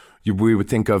technology we would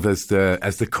think of as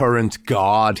the current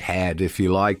godhead, if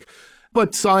you like.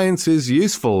 But science is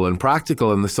useful and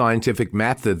practical, and the scientific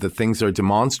method, that things are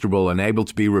demonstrable and able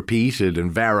to be repeated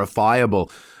and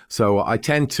verifiable. So I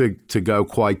tend to go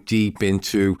quite deep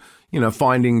into,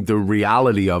 finding the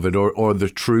reality of it or the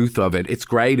truth of it. It's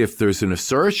great if there's an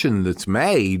assertion that's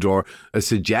made or a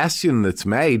suggestion that's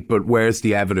made, but where's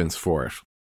the evidence for it?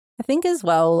 I think as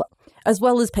well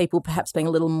as people perhaps being a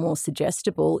little more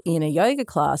suggestible in a yoga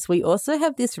class, we also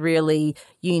have this really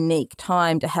unique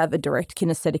time to have a direct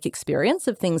kinesthetic experience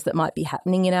of things that might be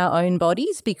happening in our own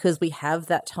bodies, because we have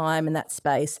that time and that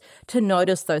space to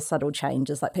notice those subtle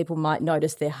changes. Like people might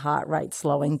notice their heart rate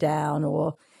slowing down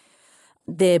or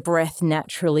their breath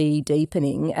naturally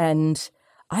deepening. And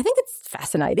I think it's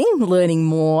fascinating learning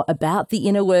more about the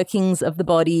inner workings of the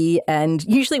body. And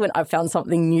usually when I've found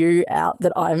something new out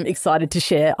that I'm excited to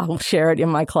share, I will share it in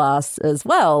my class as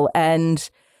well. And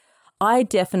I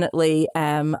definitely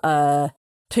am a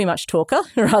too much talker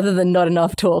rather than not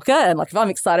enough talker. And if I'm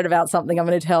excited about something, I'm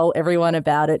going to tell everyone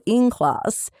about it in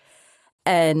class.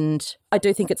 And I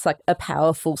do think it's a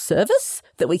powerful service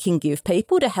that we can give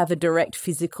people to have a direct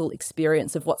physical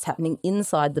experience of what's happening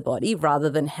inside the body rather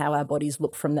than how our bodies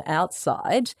look from the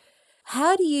outside.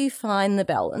 How do you find the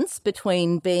balance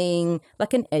between being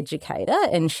an educator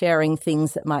and sharing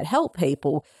things that might help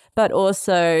people, but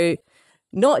also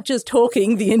not just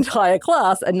talking the entire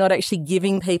class and not actually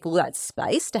giving people that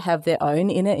space to have their own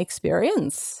inner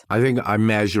experience? I think I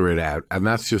measure it out, and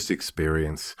that's just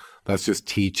experience. That's just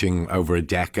teaching over a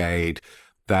decade,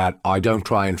 that I don't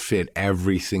try and fit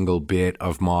every single bit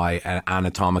of my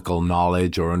anatomical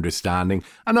knowledge or understanding.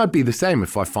 And I'd be the same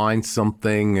if I find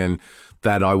something and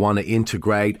that I want to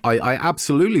integrate. I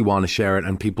absolutely want to share it,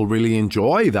 and people really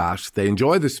enjoy that. They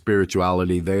enjoy the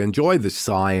spirituality. They enjoy the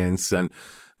science, and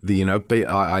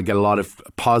I get a lot of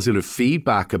positive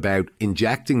feedback about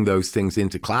injecting those things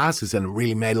into classes, and it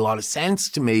really made a lot of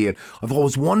sense to me. And I've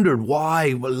always wondered why,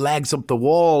 legs up the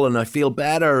wall and I feel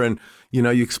better. And, you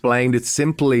explained it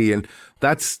simply. And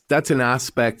That's an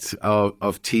aspect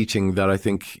of teaching that I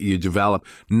think you develop,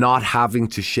 not having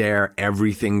to share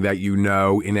everything that you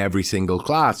know in every single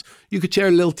class. You could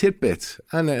share little tidbits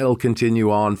and it'll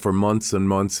continue on for months and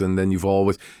months. And then you've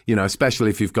always, especially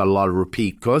if you've got a lot of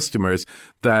repeat customers,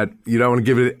 that you don't want to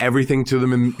give it everything to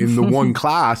them in the one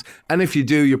class. And if you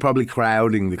do, you're probably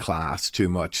crowding the class too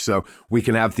much. So we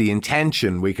can have the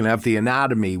intention, we can have the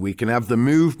anatomy, we can have the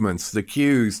movements, the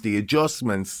cues, the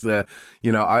adjustments.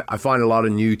 I find a lot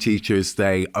of new teachers,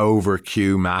 they over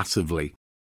cue massively.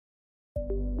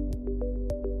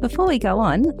 Before we go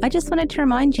on, I just wanted to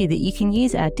remind you that you can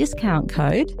use our discount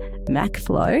code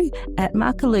MACFLOW at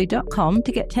markaloo.com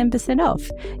to get 10% off.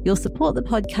 You'll support the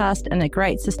podcast and a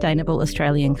great sustainable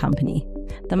Australian company.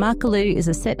 The Markaloo is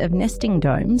a set of nesting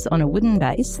domes on a wooden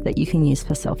base that you can use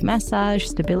for self-massage,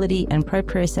 stability and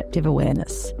proprioceptive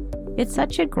awareness. It's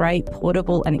such a great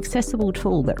portable and accessible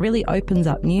tool that really opens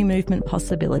up new movement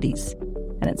possibilities.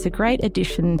 And it's a great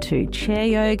addition to chair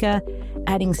yoga,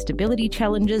 adding stability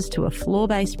challenges to a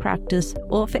floor-based practice,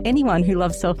 or for anyone who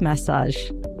loves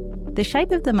self-massage. The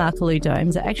shape of the Markaloo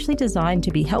domes are actually designed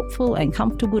to be helpful and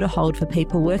comfortable to hold for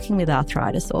people working with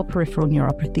arthritis or peripheral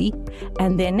neuropathy,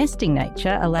 and their nesting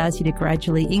nature allows you to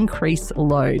gradually increase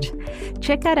load.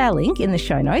 Check out our link in the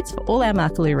show notes for all our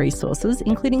Markaloo resources,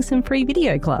 including some free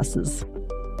video classes.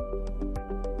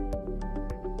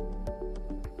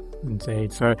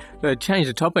 Indeed. So to change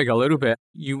the topic a little bit,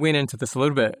 you went into this a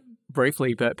little bit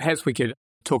briefly, but perhaps we could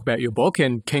talk about your book,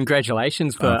 and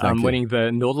congratulations for winning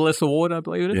the Nautilus Award, I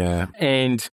believe it is. Yeah.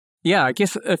 And I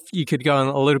guess if you could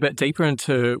go a little bit deeper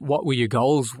into what were your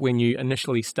goals when you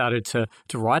initially started to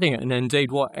writing it, and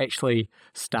indeed what actually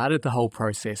started the whole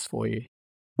process for you.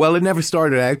 Well, it never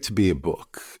started out to be a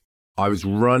book. I was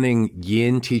running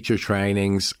yin teacher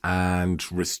trainings, and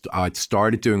I'd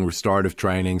started doing restorative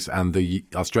trainings, and the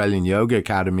Australian Yoga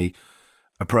Academy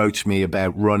approached me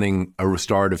about running a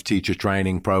restorative teacher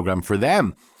training program for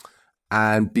them.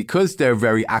 And because they're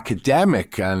very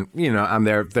academic and, and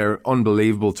they're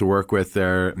unbelievable to work with,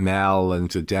 they're Mel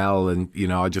and Adele,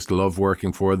 and, I just love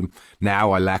working for them.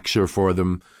 Now I lecture for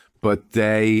them. But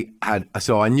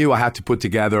so I knew I had to put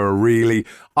together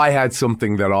I had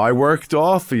something that I worked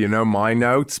off, my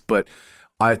notes, but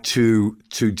to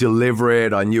deliver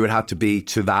it, I knew it had to be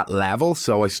to that level.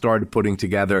 So I started putting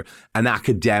together an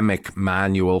academic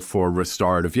manual for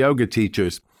restorative yoga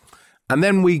teachers. And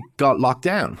then we got locked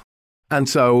down. And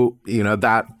so,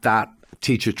 that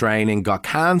teacher training got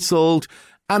cancelled.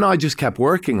 And I just kept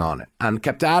working on it and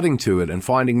kept adding to it and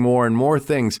finding more and more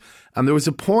things. And there was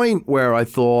a point where I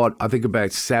think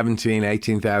about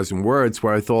 18,000 words,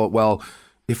 where I thought, well,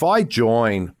 if I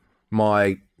join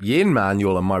my yin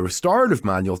manual and my restorative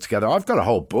manual together, I've got a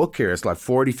whole book here. It's like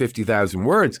 50,000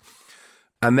 words.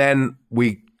 And then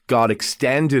we got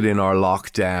extended in our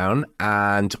lockdown,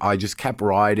 and I just kept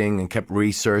writing and kept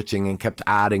researching and kept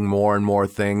adding more and more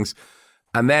things.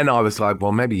 And then I was like,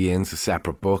 well, maybe yin's a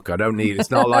separate book.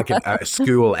 It's not like a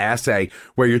school essay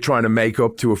where you're trying to make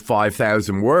up to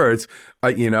 5,000 words.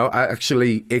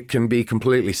 Actually, it can be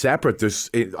completely separate.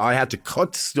 I had to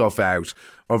cut stuff out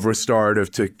of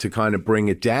restorative to kind of bring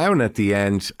it down at the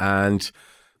end. And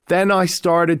then I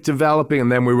started developing,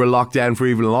 and then we were locked down for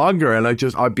even longer. And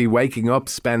I'd be waking up,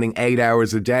 spending 8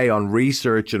 hours a day on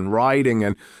research and writing.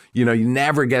 And, you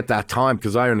never get that time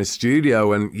because I own a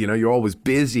studio, and, you're always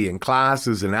busy in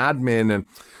classes and admin.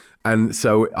 And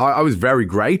so I was very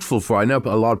grateful I know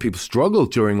a lot of people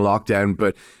struggled during lockdown,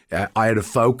 but I had a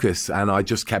focus and I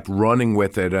just kept running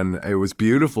with it. And it was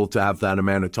beautiful to have that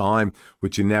amount of time,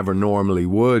 which you never normally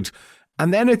would.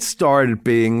 And then it started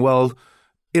being, well,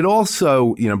 it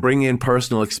also, bring in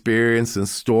personal experience and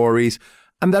stories,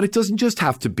 and that it doesn't just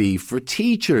have to be for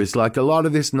teachers. Like, a lot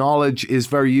of this knowledge is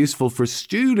very useful for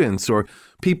students or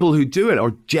people who do it,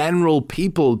 or general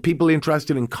people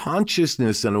interested in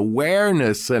consciousness and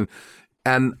awareness. And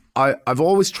I've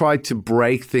always tried to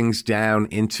break things down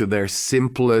into their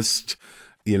simplest,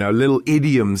 little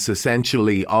idioms,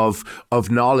 essentially, of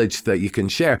knowledge that you can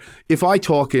share. If I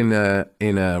talk in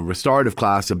a restorative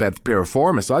class about the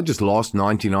piriformis, I just lost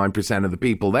 99% of the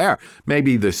people there.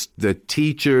 Maybe the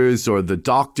teachers or the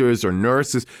doctors or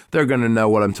nurses, they're going to know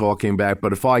what I'm talking about.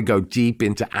 But if I go deep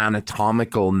into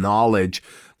anatomical knowledge,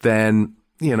 then,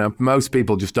 most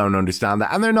people just don't understand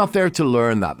that. And they're not there to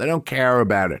learn that. They don't care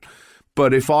about it.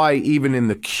 But if I, even in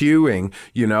the cueing,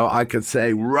 I could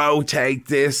say, rotate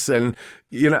this. And,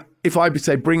 if I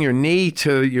say, bring your knee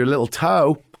to your little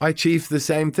toe, I achieve the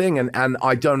same thing. And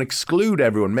I don't exclude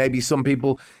everyone. Maybe some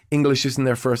people, English isn't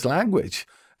their first language.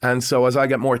 And so as I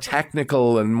get more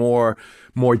technical and more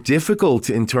difficult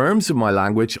in terms of my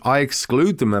language, I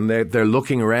exclude them, and they're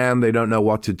looking around. They don't know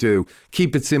what to do.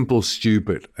 Keep it simple,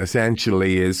 stupid,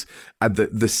 essentially, is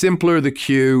the simpler the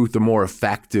cue, the more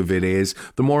effective it is,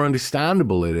 the more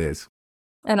understandable it is.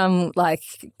 And I'm like,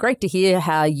 great to hear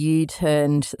how you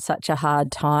turned such a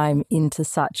hard time into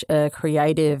such a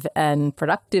creative and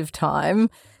productive time,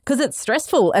 because it's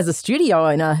stressful as a studio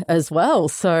owner as well.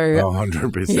 So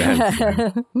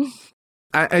 100%.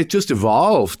 Yeah. It just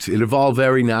evolved. It evolved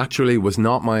very naturally. It was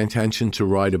not my intention to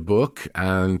write a book.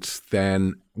 And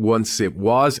then once it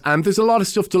was, and there's a lot of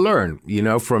stuff to learn,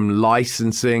 from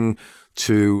licensing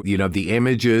to, the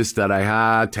images that I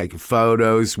had, taking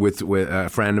photos with a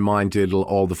friend of mine did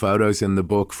all the photos in the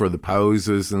book for the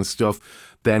poses and stuff.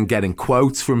 Then getting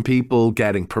quotes from people,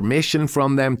 getting permission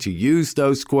from them to use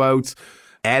those quotes,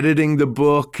 editing the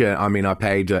book. I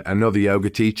paid another yoga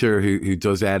teacher who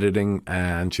does editing,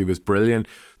 and she was brilliant,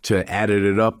 to edit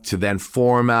it up, to then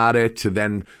format it, to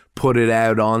then put it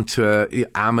out onto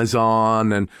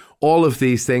Amazon. And all of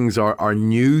these things are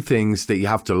new things that you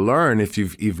have to learn if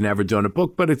you've never done a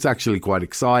book, but it's actually quite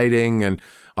exciting, and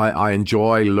I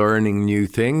enjoy learning new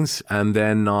things. And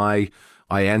then I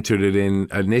entered it in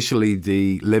initially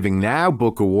the Living Now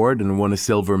Book Award and won a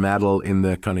silver medal in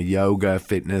the kind of yoga,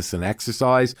 fitness and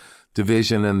exercise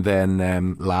division. And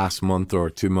then last month or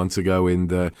 2 months ago in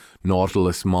the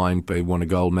Nautilus Mind, I won a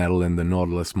gold medal in the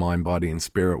Nautilus Mind, Body and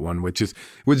Spirit one, which is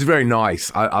very nice.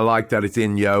 I like that it's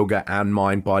in yoga and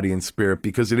mind, body and spirit,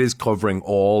 because it is covering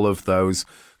all of those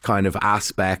kind of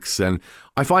aspects. And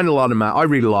I find I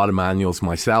read a lot of manuals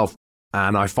myself,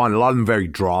 and I find a lot of them very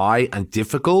dry and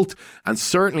difficult, and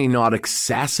certainly not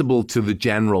accessible to the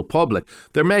general public.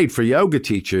 They're made for yoga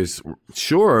teachers,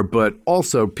 sure, but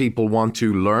also people want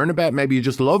to learn about, maybe you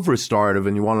just love restorative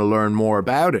and you want to learn more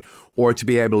about it, or to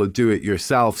be able to do it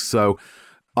yourself. So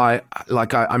I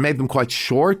made them quite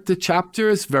short, the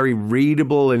chapters, very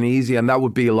readable and easy, and that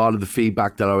would be a lot of the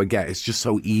feedback that I would get. It's just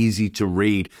so easy to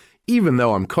read. Even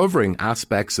though I'm covering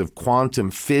aspects of quantum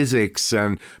physics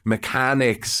and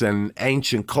mechanics and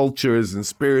ancient cultures and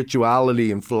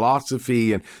spirituality and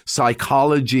philosophy and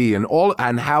psychology and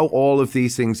how all of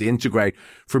these things integrate,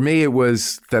 for me it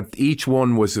was that each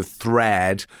one was a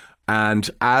thread. And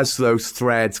as those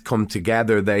threads come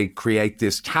together, they create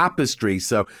this tapestry.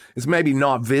 So it's maybe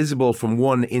not visible from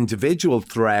one individual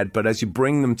thread, but as you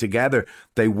bring them together,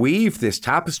 they weave this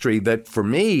tapestry that for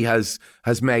me has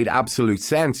made absolute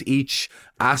sense. Each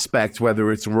aspect, whether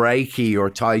it's Reiki or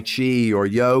Tai Chi or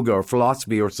yoga or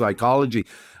philosophy or psychology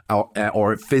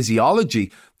or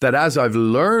physiology, that as I've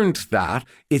learned that,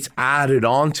 it's added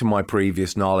on to my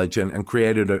previous knowledge and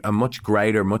created a much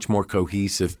greater, much more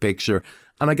cohesive picture.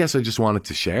 And I guess I just wanted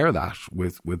to share that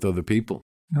with other people.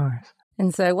 Nice.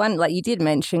 And so you did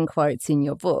mention quotes in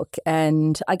your book.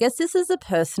 And I guess this is a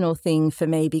personal thing for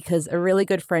me, because a really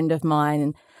good friend of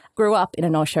mine grew up in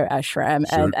an Osho ashram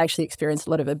and actually experienced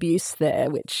a lot of abuse there,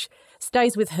 which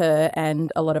stays with her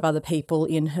and a lot of other people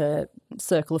in her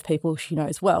circle of people she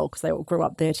knows well, because they all grew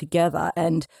up there together.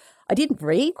 And I did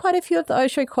read quite a few of the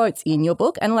Osho quotes in your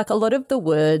book, and a lot of the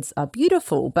words are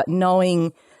beautiful, but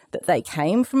knowing that they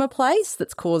came from a place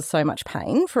that's caused so much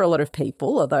pain for a lot of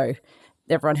people, although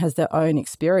everyone has their own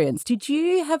experience. Did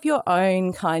you have your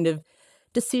own kind of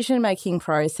decision-making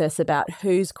process about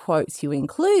whose quotes you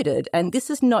included? And this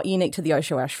is not unique to the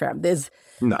Osho ashram. There's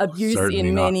abuse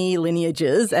in many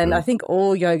lineages, and I think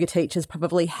all yoga teachers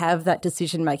probably have that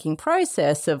decision-making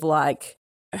process of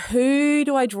who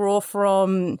do I draw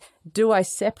from? Do I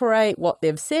separate what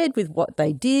they've said with what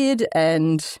they did?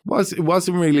 And it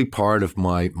wasn't really part of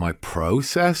my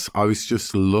process. I was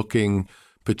just looking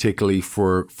particularly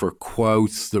for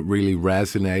quotes that really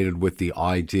resonated with the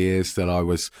ideas that I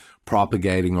was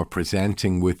propagating or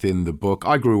presenting within the book.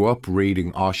 I grew up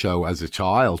reading Osho as a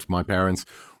child. My parents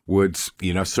would,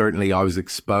 certainly I was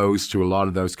exposed to a lot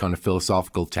of those kind of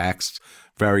philosophical texts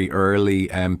very early,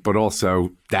 but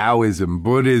also Taoism,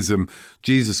 Buddhism,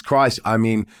 Jesus Christ. I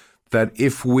mean, that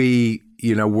if we,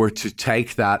 were to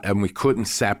take that and we couldn't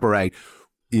separate,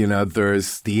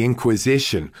 there's the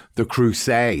Inquisition, the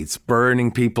Crusades,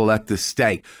 burning people at the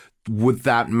stake. Would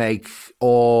that make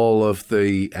all of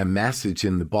the message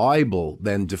in the Bible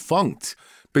then defunct?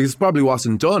 Because it probably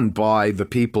wasn't done by the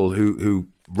people who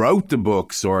wrote the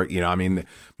books, or,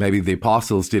 maybe the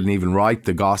apostles didn't even write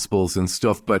the Gospels and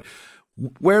stuff, but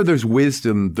where there's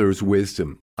wisdom, there's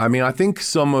wisdom. I mean, I think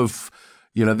some of,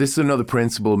 this is another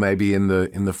principle maybe in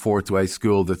the Fourth Way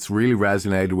school that's really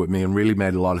resonated with me and really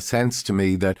made a lot of sense to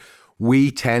me, that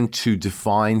we tend to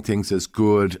define things as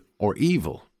good or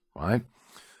evil, right?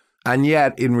 And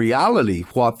yet, in reality,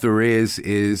 what there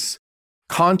is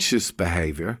conscious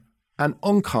behavior and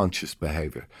unconscious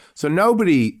behavior. So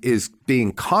nobody is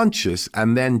being conscious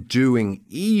and then doing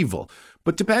evil.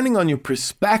 But depending on your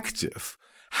perspective,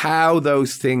 how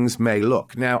those things may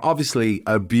look. Now, obviously,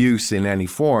 abuse in any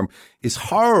form is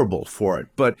horrible for it.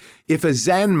 But if a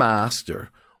Zen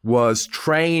master was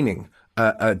training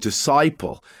a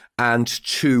disciple and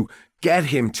to get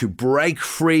him to break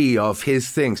free of his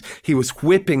things, he was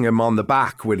whipping him on the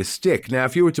back with a stick. Now,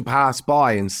 if you were to pass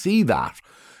by and see that,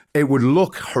 it would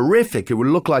look horrific. It would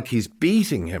look like he's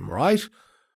beating him, right?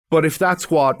 But if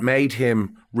that's what made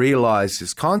him realize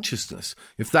his consciousness,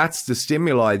 if that's the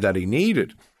stimuli that he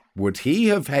needed, would he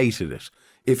have hated it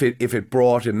if it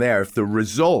brought him there, if the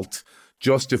result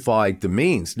justified the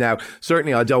means? Now,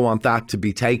 certainly I don't want that to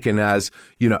be taken as,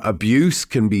 abuse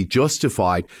can be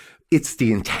justified. It's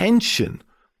the intention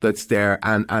that's there.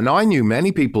 And I knew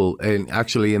many people in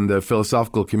the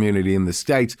philosophical community in the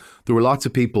States. There were lots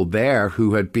of people there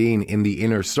who had been in the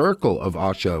inner circle of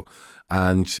Osho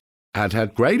and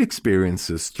had great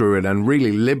experiences through it and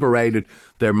really liberated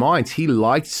their minds. He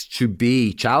liked to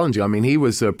be challenging. I mean, he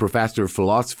was a professor of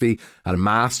philosophy, had a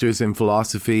master's in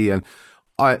philosophy, and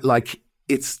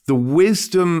it's the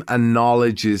wisdom and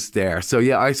knowledge is there. So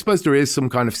yeah, I suppose there is some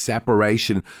kind of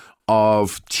separation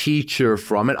of teacher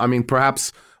from it. I mean,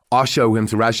 perhaps Osho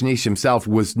himself, Rajneesh himself,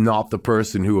 was not the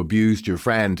person who abused your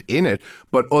friend in it,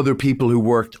 but other people who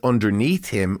worked underneath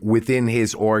him within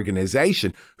his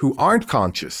organization who aren't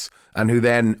conscious and who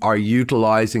then are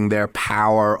utilizing their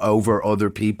power over other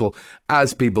people,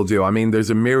 as people do. I mean, there's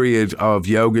a myriad of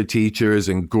yoga teachers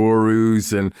and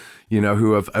gurus and,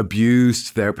 who have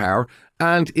abused their power.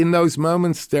 And in those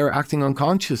moments, they're acting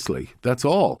unconsciously. That's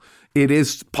all. It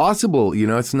is possible,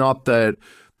 it's not that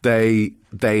they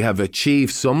have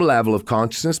achieved some level of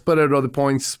consciousness, but at other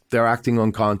points, they're acting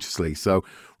unconsciously. So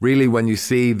really, when you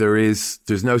see there's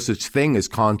no such thing as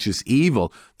conscious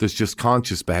evil, there's just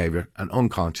conscious behavior and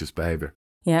unconscious behavior.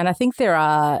 Yeah, and I think there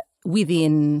are,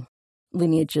 within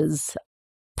lineages,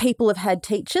 people have had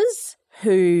teachers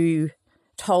who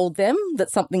told them that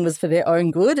something was for their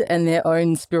own good and their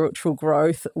own spiritual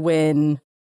growth, when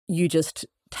you just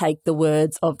take the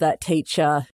words of that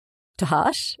teacher to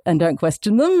heart and don't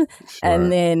question them, Sure.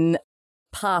 and then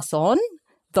pass on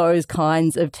those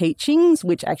kinds of teachings,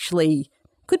 which actually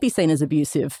could be seen as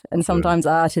abusive and sometimes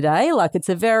are today. Like, it's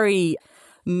a very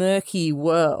murky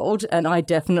world, and I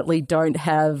definitely don't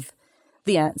have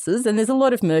the answers. And there's a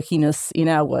lot of murkiness in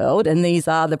our world, and these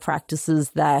are the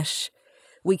practices that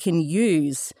we can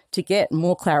use to get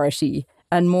more clarity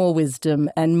and more wisdom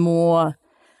and more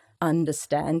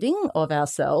understanding of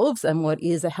ourselves and what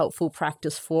is a helpful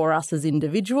practice for us as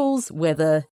individuals,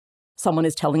 whether someone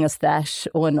is telling us that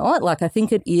or not. Like, I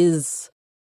think it is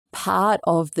part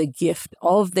of the gift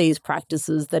of these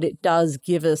practices that it does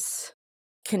give us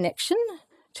connection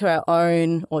to our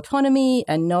own autonomy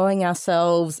and knowing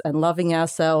ourselves and loving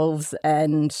ourselves.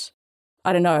 And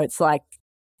I don't know, it's like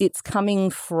it's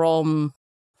coming from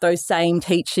those same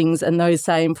teachings and those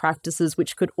same practices,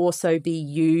 which could also be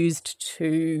used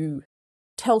to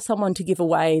tell someone to give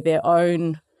away their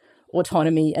own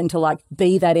autonomy and to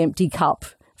be that empty cup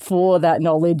for that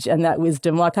knowledge and that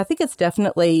wisdom. Like, I think it's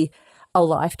definitely a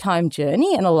lifetime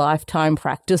journey and a lifetime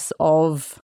practice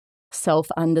of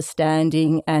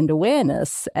self-understanding and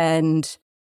awareness. And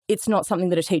it's not something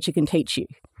that a teacher can teach you.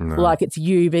 No. Like, it's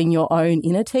you being your own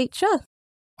inner teacher.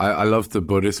 I love the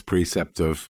Buddhist precept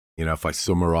of, if I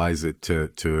summarize it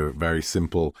to a very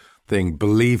simple thing,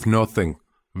 believe nothing,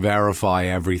 verify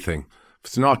everything.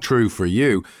 It's not true for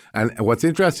you. And what's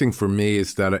interesting for me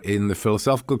is that in the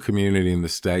philosophical community in the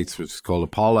States, which is called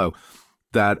Apollo,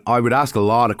 that I would ask a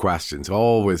lot of questions,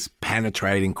 always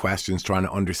penetrating questions, trying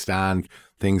to understand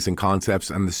things and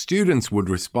concepts. And the students would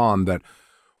respond that,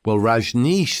 well,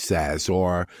 Rajneesh says,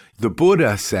 or the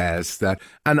Buddha says that,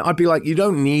 and I'd be like, you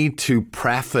don't need to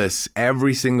preface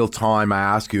every single time I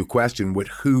ask you a question with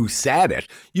who said it.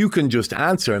 You can just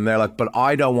answer. And they're like, but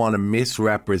I don't want to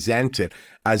misrepresent it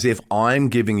as if I'm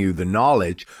giving you the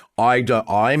knowledge.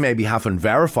 I maybe haven't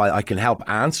verified. I can help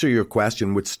answer your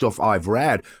question with stuff I've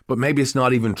read, but maybe it's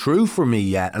not even true for me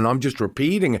yet. And I'm just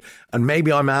repeating it. And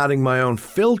maybe I'm adding my own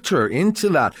filter into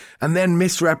that and then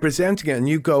misrepresenting it. And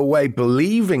you go away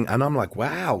believing. And I'm like,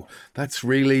 wow, that's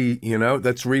really,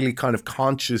 that's really kind of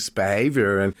conscious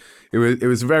behavior. And it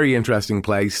was a very interesting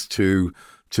place to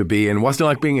be in. It wasn't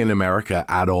like being in America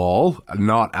at all,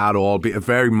 not at all.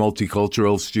 Very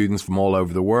multicultural. Students from all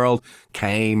over the world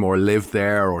came or lived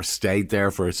there or stayed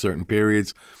there for certain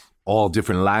periods, all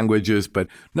different languages, but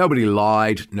nobody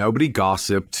lied, nobody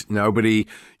gossiped, nobody,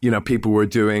 people were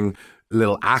doing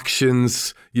little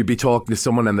actions. You'd be talking to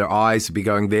someone and their eyes would be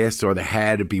going this, or their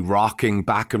head would be rocking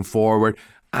back and forward.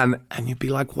 And you'd be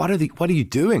like, what are you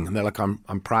doing? And they're like,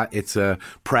 it's a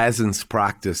presence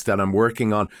practice that I'm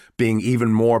working on, being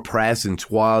even more present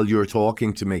while you're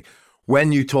talking to me.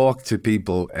 When you talk to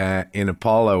people in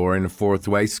Apollo or in a Fourth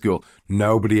Way school,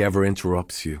 nobody ever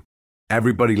interrupts you.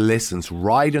 Everybody listens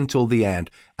right until the end,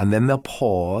 and then they'll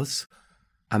pause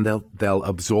and they'll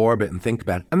absorb it and think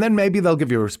about it. And then maybe they'll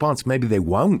give you a response. Maybe they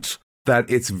won't. That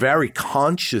it's very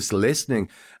conscious listening.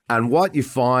 And what you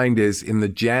find is in the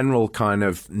general kind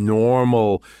of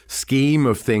normal scheme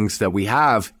of things that we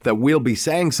have, that we'll be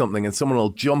saying something and someone will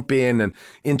jump in and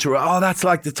interrupt. Oh, that's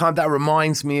like the time that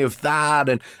reminds me of that.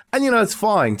 And it's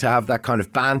fine to have that kind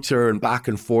of banter and back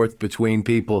and forth between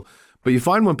people. But you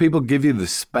find when people give you the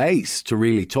space to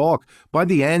really talk, by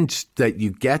the end that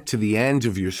you get to the end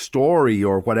of your story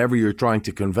or whatever you're trying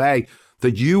to convey,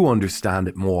 that you understand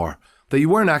it more, that you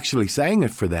weren't actually saying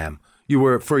it for them. You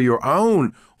were for your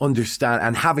own understand,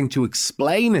 and having to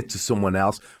explain it to someone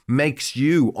else makes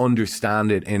you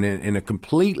understand it in a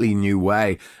completely new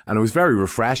way. And it was very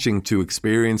refreshing to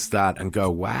experience that and go,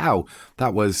 wow,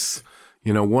 that was,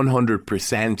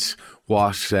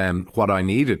 100% what I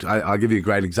needed. I'll give you a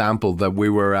great example that we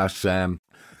were at a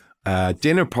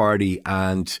dinner party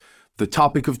and the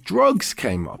topic of drugs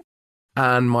came up.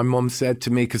 And my mum said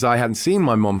to me, because I hadn't seen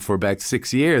my mum for about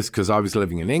 6 years because I was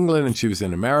living in England and she was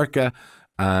in America,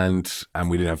 and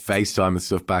we didn't have FaceTime and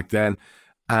stuff back then.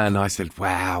 And I said,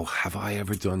 wow, have I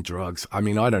ever done drugs? I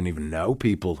mean, I don't even know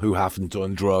people who haven't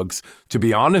done drugs, to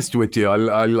be honest with you.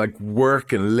 I like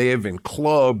work and live in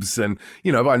clubs and,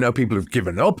 I know people who've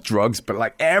given up drugs, but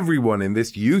like everyone in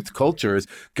this youth culture is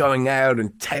going out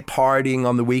and partying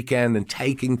on the weekend and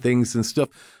taking things and stuff.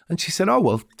 And she said, oh,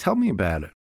 well, tell me about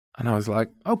it. And I was like,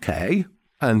 okay.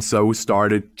 And so we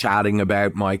started chatting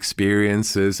about my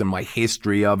experiences and my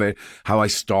history of it, how I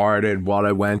started, what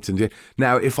I went and did.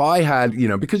 Now, if I had,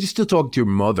 because you still talk to your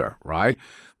mother, right?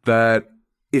 That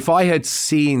if I had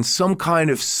seen some kind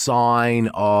of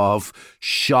sign of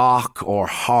shock or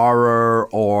horror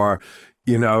or,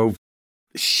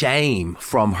 shame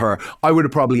from her, I would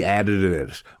have probably edited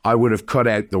it. I would have cut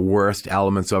out the worst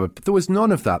elements of it. But there was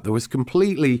none of that. There was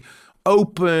completely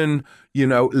open,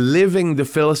 living the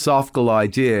philosophical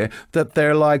idea that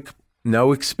they're like,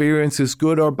 no experience is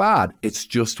good or bad. It's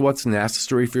just what's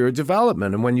necessary for your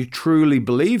development. And when you truly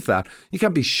believe that, you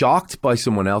can't be shocked by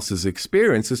someone else's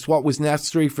experience. It's what was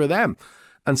necessary for them.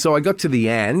 And so I got to the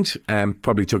end,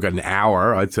 probably took an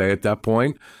hour, I'd say at that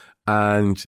point.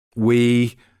 And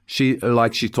she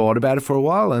thought about it for a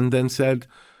while and then said,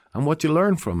 and what'd you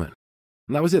learn from it?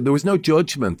 And that was it. There was no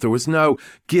judgment. There was no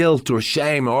guilt or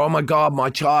shame or, oh my God, my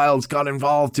child's got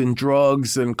involved in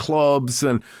drugs and clubs.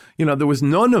 And, there was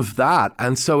none of that.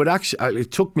 And so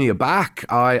it took me aback.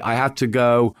 I had to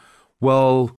go,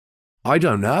 well, I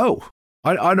don't know.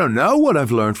 I don't know what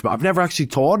I've learned from it. I've never actually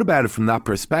thought about it from that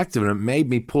perspective. And it made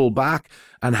me pull back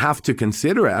and have to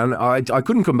consider it. And I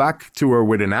couldn't come back to her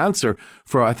with an answer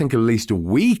for, I think, at least a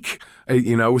week.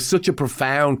 It was such a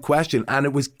profound question, and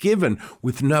it was given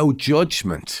with no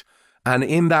judgment. And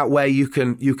in that way, you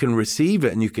can receive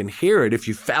it and you can hear it. If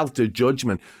you felt a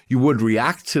judgment, you would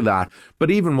react to that.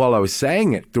 But even while I was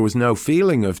saying it, there was no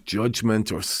feeling of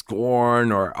judgment or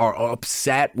scorn or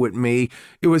upset with me.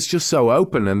 It was just so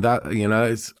open. And that,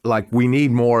 it's like we need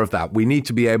more of that. We need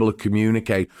to be able to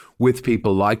communicate with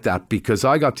people like that, because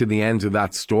I got to the end of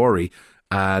that story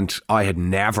and I had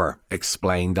never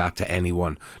explained that to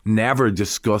anyone, never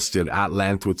discussed it at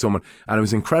length with someone. And it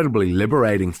was incredibly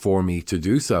liberating for me to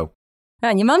do so.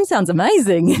 And your mum sounds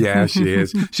amazing. Yeah, she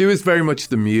is. She was very much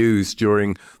the muse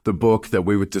during the book, that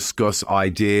we would discuss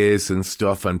ideas and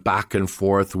stuff and back and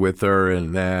forth with her.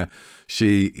 And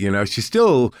she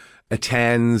still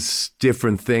attends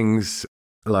different things.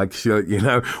 Like,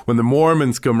 when the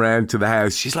Mormons come round to the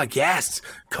house, she's like, yes,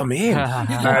 come in.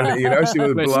 And, she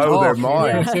would blow their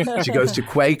mind. Yeah. She goes to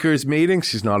Quakers meetings.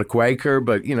 She's not a Quaker,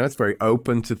 but, it's very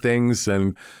open to things.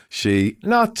 And she,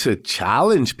 not to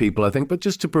challenge people, I think, but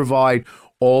just to provide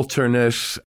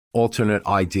alternate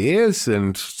ideas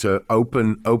and to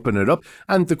open it up.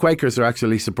 And the Quakers are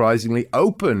actually surprisingly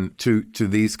open to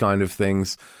these kind of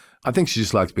things. I think she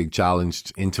just likes being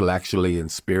challenged intellectually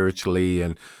and spiritually,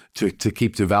 and to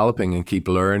keep developing and keep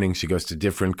learning. She goes to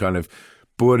different kind of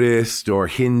Buddhist or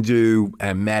Hindu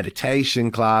meditation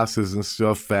classes and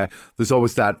stuff. There's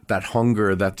always that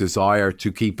hunger, that desire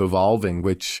to keep evolving,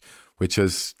 which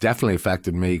has definitely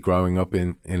affected me growing up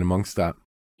in amongst that.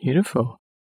 Beautiful.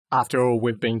 After all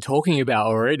we've been talking about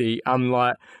already,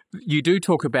 you do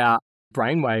talk about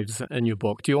brainwaves in your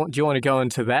book. Do you want to go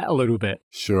into that a little bit?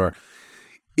 Sure.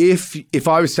 If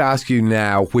I was to ask you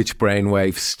now which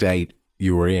brainwave state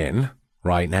you were in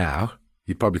right now,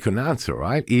 you probably couldn't answer,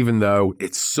 right? Even though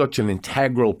it's such an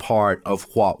integral part of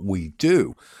what we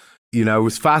do. You know, it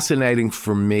was fascinating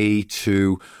for me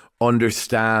to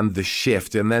understand the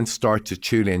shift and then start to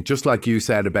tune in, just like you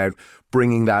said about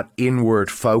bringing that inward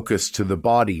focus to the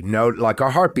body. Like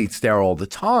our heartbeat's there all the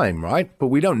time, right? But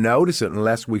we don't notice it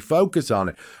unless we focus on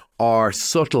it. Our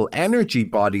subtle energy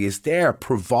body is there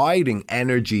providing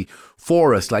energy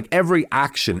for us. Like every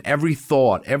action, every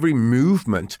thought, every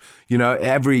movement, you know,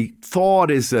 every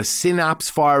thought is a synapse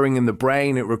firing in the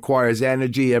brain. It requires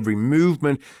energy. Every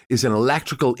movement is an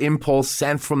electrical impulse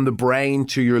sent from the brain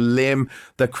to your limb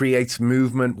that creates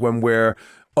movement. When we're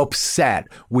upset,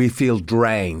 we feel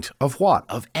drained of what?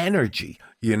 Of energy.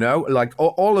 You know, like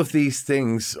all of these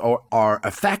things are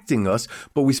affecting us,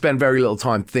 but we spend very little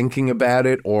time thinking about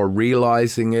it or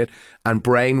realizing it. And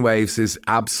brainwaves is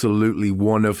absolutely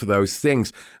one of those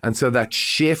things. And so that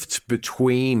shift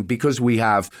between, because we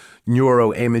have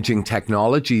neuroimaging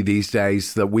technology these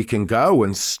days that we can go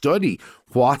and study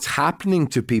what's happening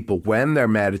to people when they're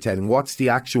meditating, what's the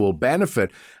actual benefit.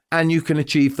 And you can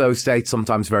achieve those states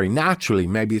sometimes very naturally.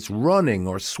 Maybe it's running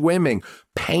or swimming,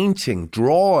 painting,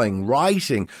 drawing,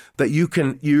 writing, that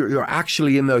you're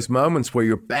actually in those moments where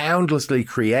you're boundlessly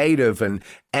creative and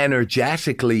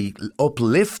energetically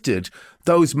uplifted.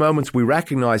 Those moments we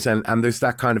recognize, and there's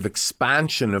that kind of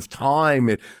expansion of time.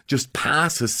 It just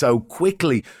passes so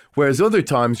quickly. Whereas other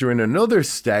times you're in another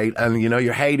state and, you know,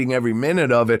 you're hating every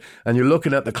minute of it and you're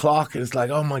looking at the clock and it's like,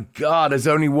 oh my God, it's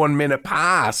only 1 minute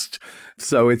past.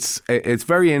 So it's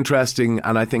very interesting.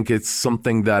 And I think it's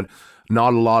something that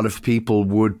not a lot of people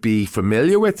would be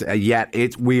familiar with, yet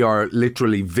we are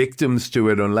literally victims to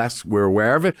it unless we're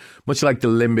aware of it. Much like the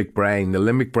limbic brain. The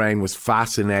limbic brain was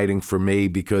fascinating for me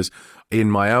because in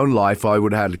my own life, I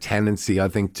would have had a tendency, I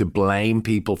think, to blame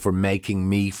people for making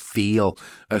me feel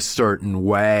a certain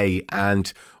way.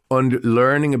 And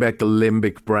learning about the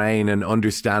limbic brain and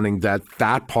understanding that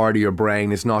that part of your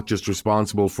brain is not just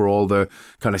responsible for all the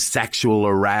kind of sexual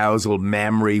arousal,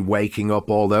 memory, waking up,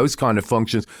 all those kind of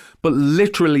functions, but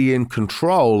literally in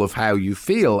control of how you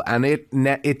feel. And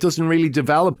it doesn't really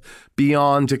develop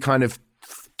beyond a kind of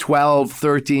 12,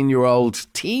 13-year-old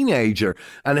teenager,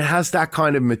 and it has that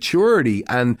kind of maturity.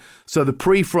 And so the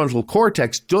prefrontal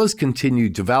cortex does continue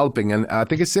developing. And I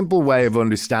think a simple way of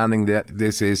understanding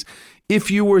this is, if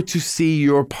you were to see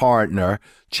your partner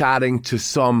chatting to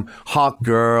some hot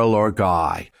girl or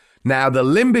guy, now the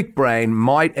limbic brain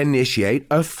might initiate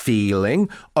a feeling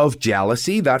of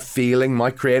jealousy. That feeling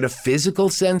might create a physical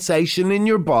sensation in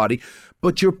your body,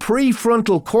 but your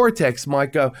prefrontal cortex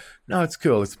might go, no, it's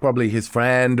cool. It's probably his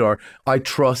friend, or I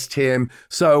trust him.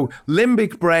 So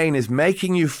limbic brain is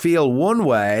making you feel one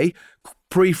way.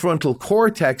 Prefrontal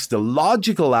cortex, the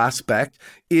logical aspect,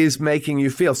 is making you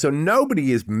feel. So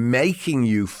nobody is making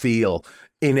you feel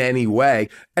in any way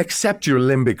except your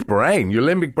limbic brain. Your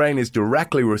limbic brain is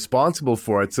directly responsible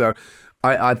for it. So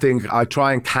I think I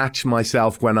try and catch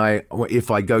myself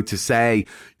if I go to say,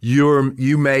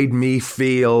 you made me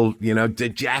feel, you know,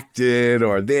 dejected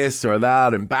or this or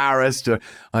that, embarrassed. Or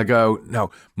I go,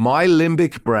 no, my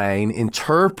limbic brain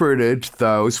interpreted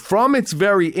those from its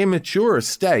very immature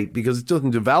state, because it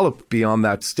doesn't develop beyond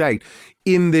that state,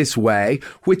 in this way,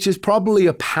 which is probably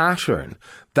a pattern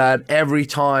that every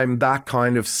time that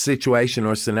kind of situation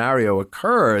or scenario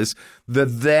occurs, that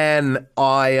then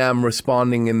I am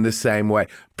responding in the same way.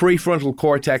 Prefrontal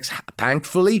cortex,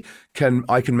 thankfully,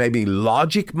 I can maybe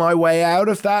logic my way out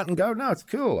of that and go, no, it's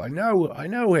cool. I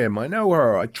know him. I know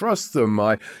her. I trust them.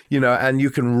 And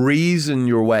you can reason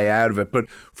your way out of it. But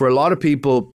for a lot of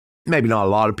people, maybe not a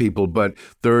lot of people, but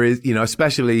there is, you know,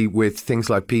 especially with things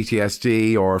like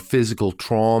PTSD or physical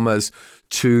traumas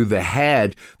to the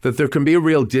head, that there can be a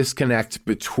real disconnect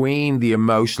between the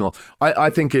emotional. I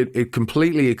think it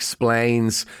completely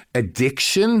explains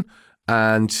addiction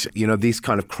and, you know, these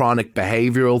kind of chronic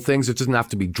behavioral things. It doesn't have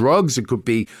to be drugs. It could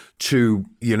be to,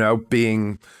 you know,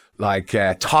 being like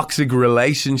toxic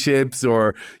relationships,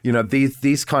 or, you know,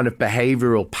 these kind of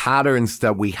behavioral patterns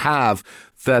that we have,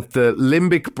 that the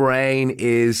limbic brain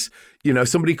is, you know,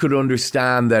 somebody could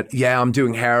understand that, yeah, I'm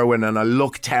doing heroin and I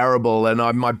look terrible and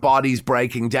my body's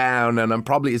breaking down and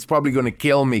it's probably going to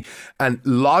kill me. And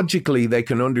logically, they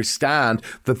can understand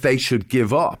that they should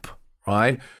give up,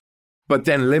 right? But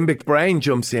then limbic brain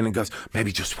jumps in and goes,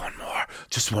 maybe just one more.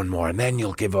 just one more, and then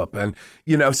you'll give up. And,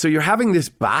 so you're having this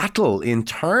battle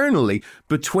internally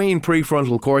between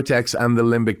prefrontal cortex and the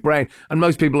limbic brain. And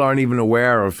most people aren't even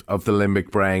aware of the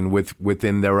limbic brain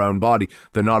within their own body.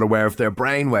 They're not aware of their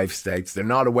brainwave states. They're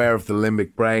not aware of the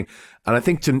limbic brain. And I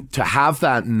think to have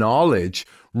that knowledge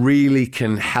really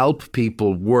can help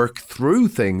people work through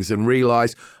things and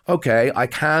realize, okay, I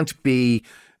can't be,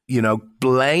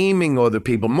 blaming other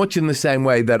people, much in the same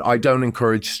way that I don't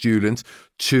encourage students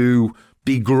to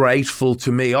be grateful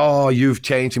to me. Oh, you've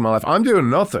changed my life. I'm doing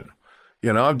nothing.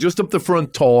 I'm just up the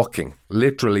front talking,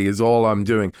 literally is all I'm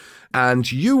doing.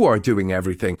 And you are doing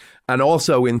everything. And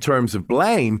also in terms of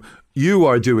blame, you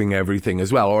are doing everything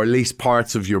as well, or at least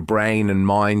parts of your brain and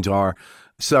mind are.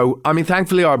 So,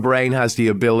 thankfully, our brain has the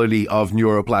ability of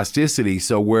neuroplasticity,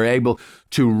 so we're able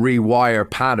to rewire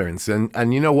patterns.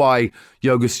 And you know why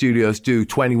yoga studios do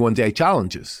 21-day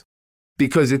challenges?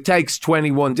 Because it takes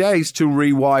 21 days to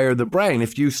rewire the brain.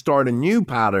 If you start a new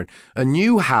pattern, a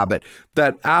new habit,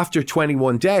 that after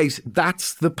 21 days,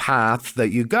 that's the path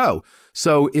that you go.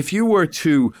 So if you were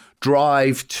to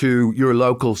drive to your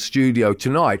local studio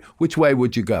tonight, which way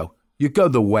would you go? You go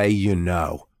the way you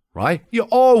know. Right? You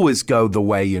always go the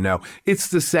way you know. It's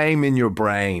the same in your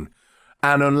brain.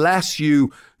 And unless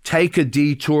you take a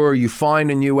detour, you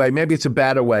find a new way, maybe it's a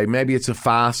better way, maybe it's a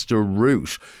faster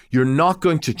route, you're not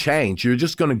going to change. You're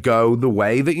just going to go the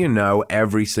way that you know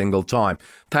every single time.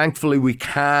 Thankfully, we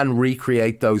can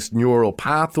recreate those neural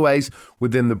pathways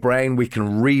within the brain. We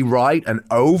can rewrite and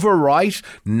overwrite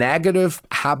negative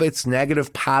habits,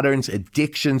 negative patterns,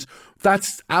 addictions.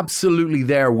 That's absolutely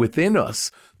there within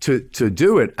us to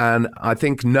do it. And I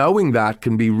think knowing that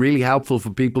can be really helpful for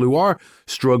people who are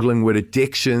struggling with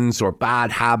addictions or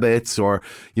bad habits or,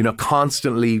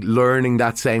 constantly learning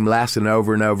that same lesson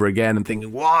over and over again and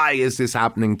thinking, why is this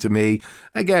happening to me?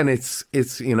 Again, it's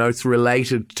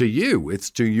related to you.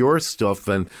 It's to your stuff.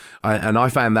 And I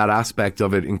find that aspect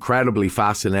of it incredibly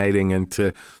fascinating, and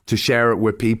to share it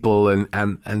with people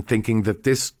and thinking that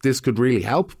this could really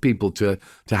help people to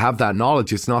have that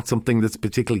knowledge. It's not something that's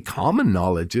particularly common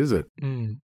knowledge, is it?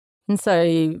 Mm. And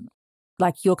so,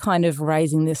 you're kind of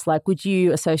raising this, would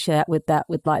you associate with that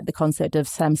with the concept of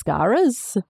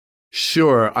samskaras?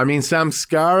 Sure.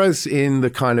 Samskaras in the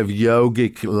kind of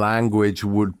yogic language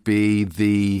would be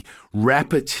the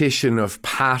repetition of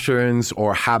patterns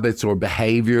or habits or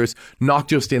behaviors, not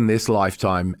just in this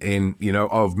lifetime,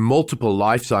 of multiple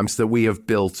lifetimes that we have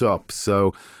built up.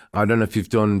 So I don't know if you've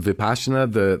done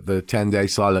Vipassana, the 10-day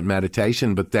silent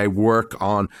meditation, but they work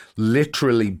on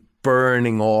literally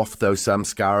burning off those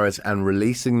samskaras and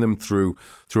releasing them through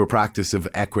a practice of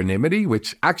equanimity,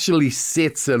 which actually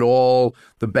sits at all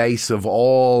the base of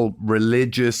all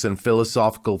religious and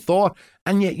philosophical thought,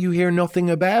 and yet you hear nothing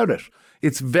about it.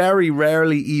 It's very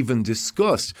rarely even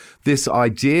discussed, this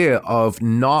idea of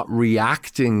not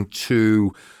reacting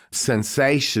to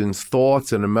sensations,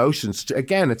 thoughts, and emotions.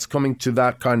 Again, it's coming to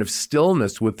that kind of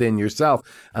stillness within yourself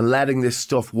and letting this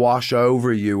stuff wash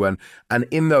over you. And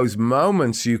in those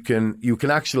moments, you can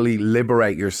actually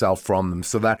liberate yourself from them.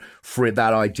 So that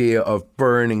idea of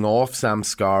burning off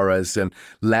samskaras and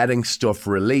letting stuff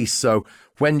release. So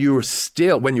when you're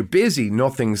busy,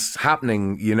 nothing's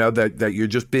happening, that you're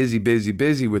just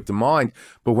busy with the mind.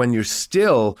 But when you're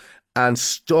still and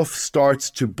stuff starts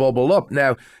to bubble up.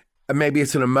 Now, maybe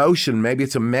it's an emotion, maybe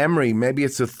it's a memory, maybe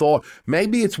it's a thought,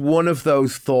 maybe it's one of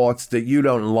those thoughts that you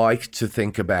don't like to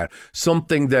think about,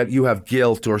 something that you have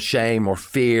guilt or shame or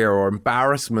fear or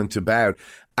embarrassment about,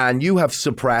 and you have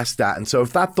suppressed that. And so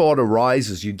if that thought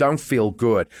arises, you don't feel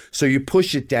good. So you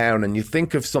push it down and you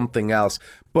think of something else.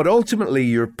 But ultimately,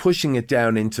 you're pushing it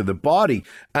down into the body.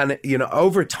 And,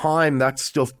 over time, that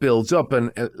stuff builds up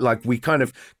and we kind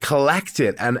of collect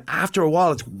it. And after a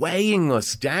while, it's weighing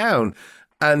us down.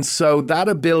 And so that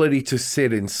ability to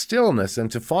sit in stillness and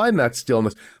to find that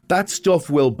stillness, that stuff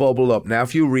will bubble up. Now,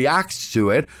 if you react to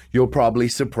it, you'll probably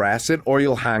suppress it or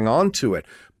you'll hang on to it.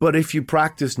 But if you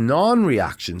practice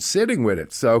non-reaction, sitting with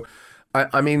it. So,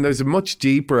 there's a much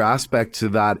deeper aspect to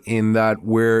that, in that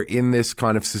we're in this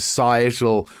kind of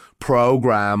societal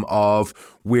program of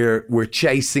we're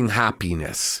chasing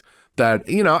happiness. That,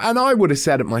 and I would have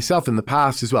said it myself in the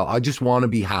past as well. I just want to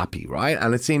be happy, right?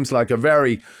 And it seems like a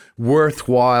very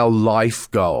worthwhile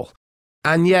life goal.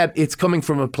 And yet it's coming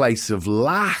from a place of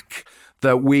lack,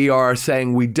 that we are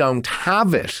saying we don't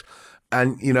have it.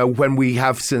 And, when we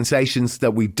have sensations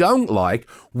that we don't like,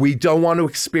 we don't want to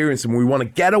experience them. We want to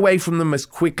get away from them as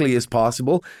quickly as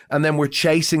possible. And then we're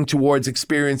chasing towards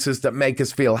experiences that make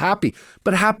us feel happy.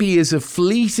 But happy is a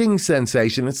fleeting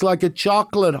sensation. It's like a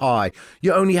chocolate high.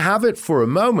 You only have it for a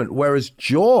moment. Whereas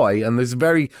joy, and there's a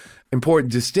very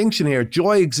important distinction here.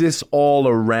 Joy exists all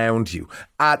around you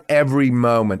at every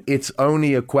moment. It's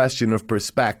only a question of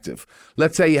perspective.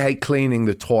 Let's say you hate cleaning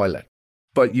the toilet,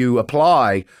 but you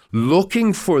apply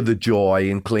looking for the joy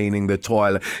in cleaning the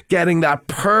toilet, getting that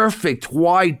perfect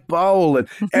white bowl and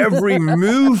every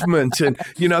movement and,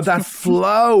 that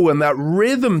flow and that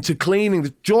rhythm to cleaning.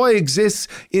 The joy exists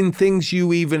in things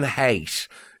you even hate.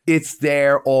 It's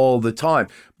there all the time.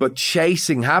 But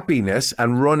chasing happiness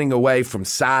and running away from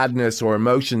sadness or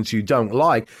emotions you don't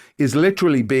like is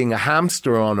literally being a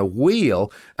hamster on a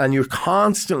wheel, and you're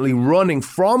constantly running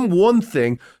from one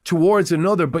thing towards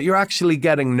another, but you're actually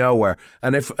getting nowhere.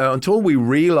 And until we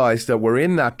realize that we're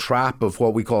in that trap of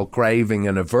what we call craving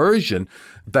and aversion,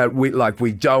 that we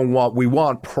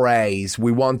want praise,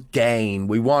 we want gain,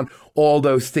 we want all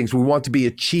those things. We want to be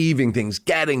achieving things,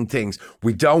 getting things.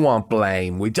 We don't want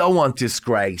blame. We don't want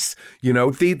disgrace.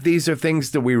 These are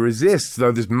things that we resist.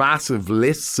 Though there's massive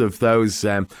lists of those.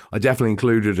 I definitely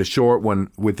included a short one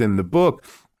within the book.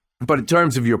 But in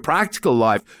terms of your practical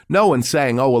life, no one's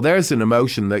saying, oh, well, there's an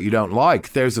emotion that you don't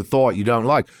like. There's a thought you don't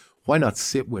like. Why not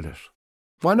sit with it?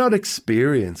 Why not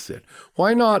experience it?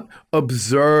 Why not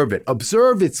observe it?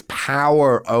 Observe its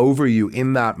power over you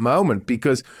in that moment,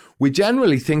 because we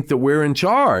generally think that we're in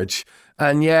charge.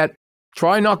 And yet,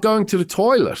 try not going to the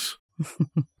toilet.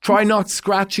 Try not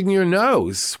scratching your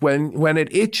nose when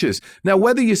it itches. Now,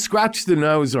 whether you scratch the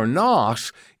nose or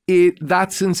not,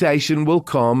 that sensation will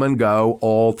come and go.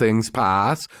 All things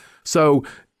pass. So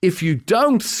if you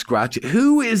don't scratch it,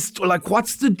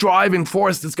 what's the driving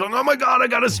force that's going, oh my God, I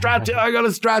got to stretch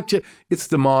it. It's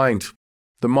the mind.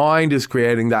 The mind is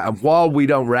creating that. And while we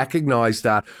don't recognize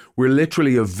that, we're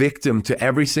literally a victim to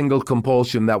every single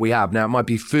compulsion that we have. Now, it might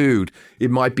be food. It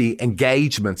might be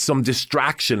engagement, some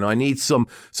distraction. I need some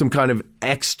kind of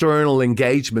external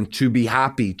engagement to be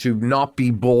happy, to not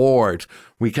be bored.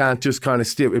 We can't just kind of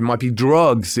steer. It might be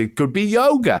drugs. It could be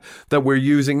yoga, that we're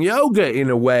using yoga in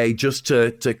a way just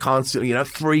to constantly,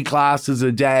 3 classes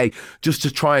a day, just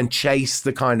to try and chase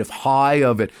the kind of high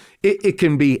of it. It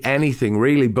can be anything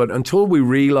really, but until we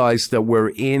realize that we're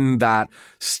in that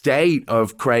state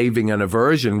of craving and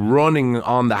aversion, running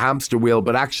on the hamster wheel,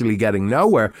 but actually getting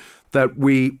nowhere, that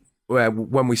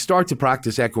when we start to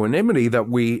practice equanimity, that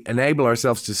we enable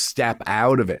ourselves to step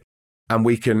out of it. And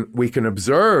we can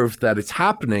observe that it's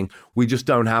happening. We just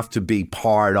don't have to be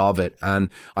part of it. And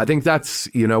I think that's,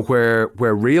 where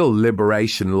real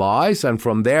liberation lies. And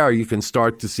from there, you can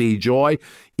start to see joy,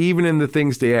 even in the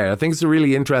things there. I think it's a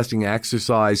really interesting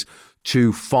exercise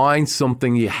to find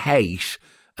something you hate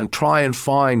and try and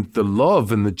find the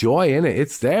love and the joy in it.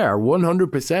 It's there,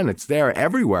 100%. It's there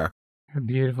everywhere.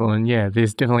 Beautiful. And yeah,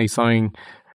 there's definitely something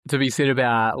to be said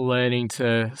about learning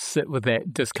to sit with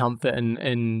that discomfort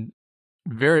and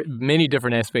very many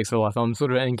different aspects of life. I'm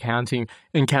sort of encountering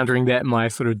that in my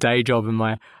sort of day job and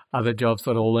my other job,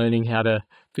 sort of learning how to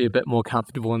be a bit more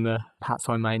comfortable in the parts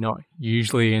I may not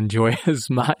usually enjoy as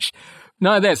much.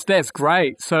 No, that's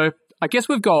great. So I guess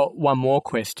we've got one more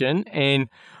question, and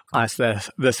I ask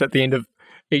this at the end of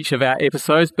each of our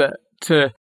episodes, but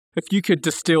if you could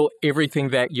distill everything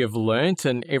that you've learnt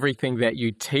and everything that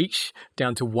you teach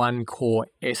down to one core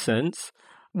essence,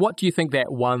 what do you think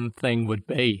that one thing would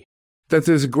be? That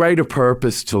there's a greater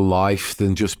purpose to life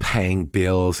than just paying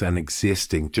bills and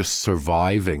existing, just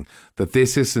surviving. That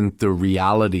this isn't the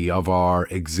reality of our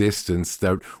existence,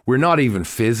 that we're not even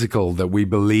physical, that we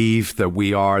believe that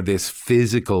we are this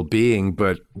physical being.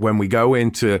 But when we go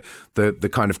into the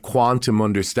kind of quantum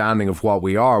understanding of what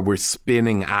we are, we're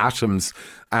spinning atoms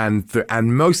and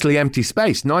mostly empty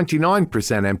space,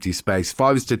 99% empty space. If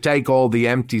I was to take all the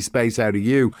empty space out of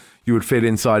you, you would fit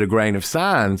inside a grain of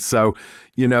sand. So,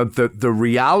 the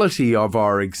reality of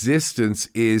our existence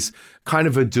is kind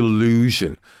of a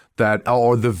delusion, that,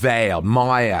 or the veil,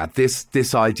 Maya,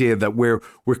 this idea that we're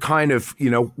kind of,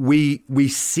 we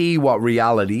see what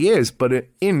reality is, but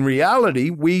in reality,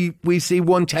 we see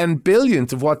 1/10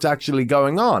 billionth of what's actually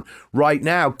going on. Right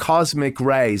now, cosmic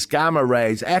rays, gamma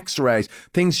rays, X-rays,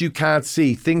 things you can't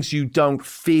see, things you don't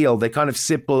feel, they kind of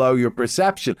sit below your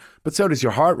perception. But so does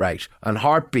your heart rate and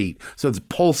heartbeat. So it's a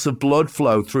pulse of blood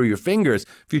flow through your fingers.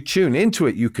 If you tune into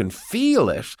it, you can feel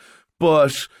it,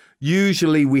 but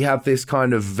usually we have this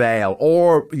kind of veil,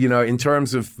 or, in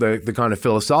terms of the kind of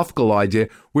philosophical idea,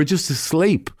 we're just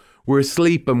asleep. We're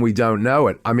asleep and we don't know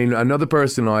it. I mean, another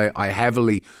person I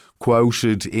heavily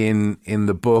quoted in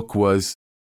the book was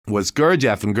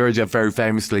Gurdjieff, and Gurdjieff very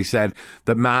famously said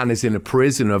that man is in a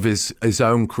prison of his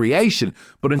own creation.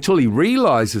 But until he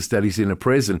realizes that he's in a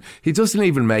prison, he doesn't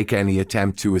even make any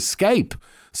attempt to escape.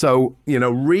 So,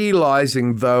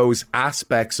 realizing those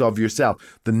aspects of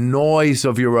yourself, the noise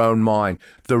of your own mind,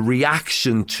 the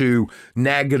reaction to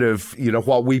negative,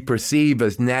 what we perceive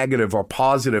as negative or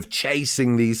positive,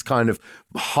 chasing these kind of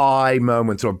high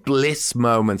moments or bliss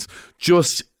moments,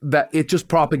 it just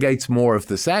propagates more of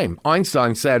the same.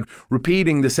 Einstein said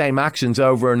repeating the same actions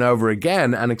over and over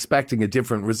again and expecting a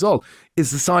different result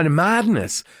is the sign of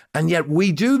madness. And yet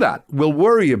we do that. We'll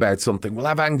worry about something. We'll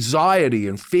have anxiety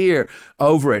and fear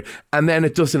over it. And then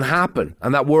it doesn't happen.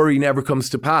 And that worry never comes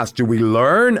to pass. Do we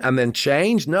learn and then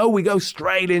change? No, we go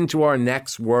straight into our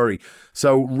next worry.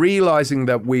 So realizing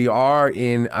that we are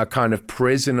in a kind of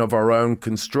prison of our own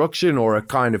construction or a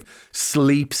kind of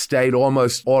sleep state,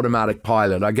 almost automatic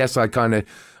pilot. I guess I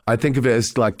think of it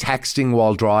as like texting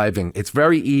while driving. It's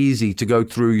very easy to go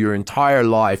through your entire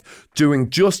life doing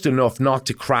just enough not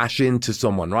to crash into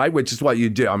someone, right? Which is what you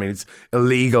do. I mean, it's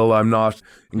illegal. I'm not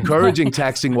encouraging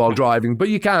texting while driving, but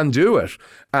you can do it.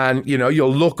 And,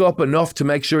 you'll look up enough to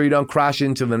make sure you don't crash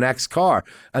into the next car.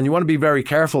 And you want to be very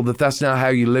careful that that's not how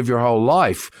you live your whole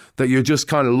life, that you're just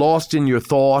kind of lost in your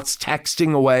thoughts,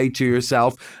 texting away to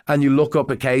yourself, and you look up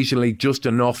occasionally just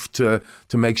enough to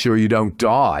make sure you don't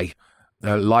die.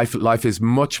 Life is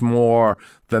much more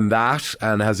than that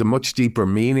and has a much deeper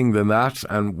meaning than that.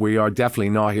 And we are definitely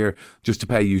not here just to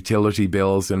pay utility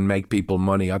bills and make people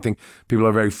money. I think people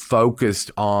are very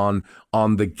focused on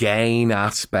the gain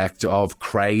aspect of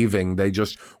craving. They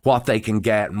just what they can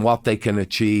get and what they can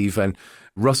achieve. And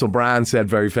Russell Brand said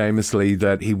very famously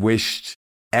that he wished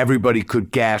everybody could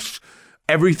get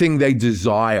everything they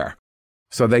desire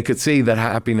so they could see that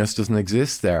happiness doesn't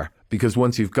exist there. Because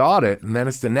once you've got it, and then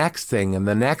it's the next thing and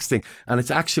the next thing. And it's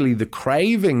actually the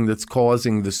craving that's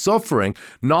causing the suffering,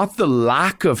 not the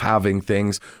lack of having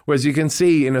things. Whereas you can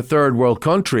see in a third world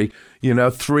country,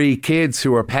 3 kids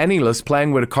who are penniless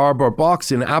playing with a cardboard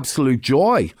box in absolute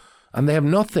joy. And they have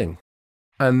nothing.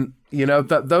 And,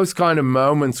 those kind of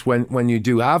moments when you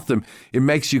do have them, it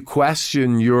makes you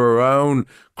question your own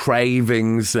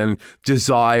cravings and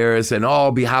desires and,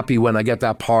 I'll be happy when I get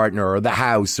that partner or the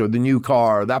house or the new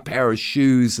car or that pair of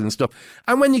shoes and stuff.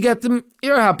 And when you get them,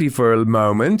 you're happy for a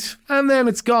moment and then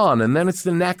it's gone. And then it's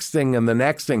the next thing and the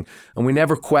next thing. And we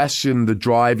never question the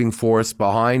driving force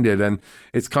behind it. And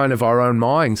it's kind of our own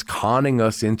minds conning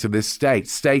us into this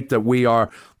state that we are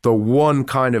the one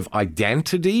kind of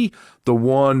identity, the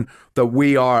one that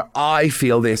we are, I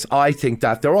feel this, I think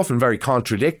that. They're often very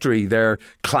contradictory. They're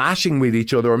clashing with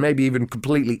each other or maybe even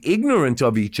completely ignorant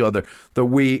of each other. That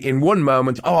we, in one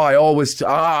moment,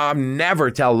 I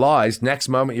never tell lies. Next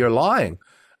moment, you're lying.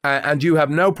 And you have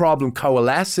no problem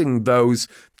coalescing those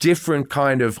different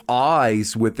kind of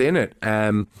eyes within it,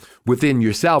 within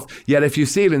yourself. Yet if you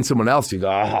see it in someone else, you go,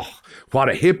 oh, what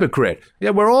a hypocrite. Yeah,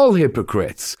 we're all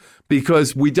hypocrites.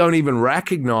 Because we don't even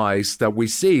recognize that we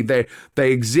see. They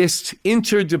exist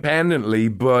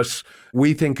interdependently, but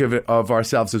we think of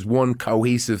ourselves as one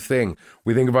cohesive thing.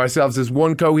 We think of ourselves as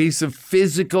one cohesive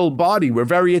physical body. We're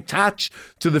very attached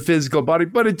to the physical body,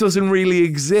 but it doesn't really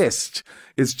exist.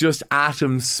 It's just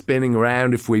atoms spinning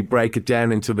around if we break it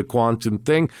down into the quantum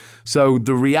thing. So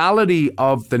the reality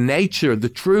of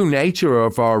the true nature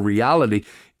of our reality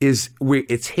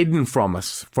it's hidden from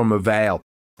us, from a veil.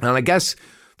 And I guess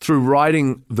through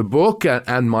writing the book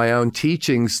and my own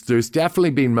teachings, there's definitely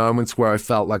been moments where I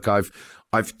felt like I've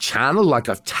channeled, like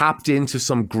I've tapped into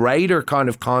some greater kind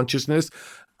of consciousness,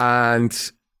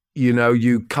 and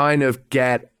you kind of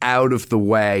get out of the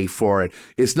way for it.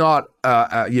 It's not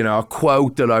a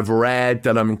quote that I've read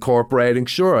that I'm incorporating.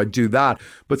 Sure, I do that,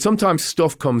 but sometimes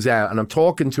stuff comes out, and I'm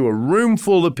talking to a room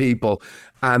full of people.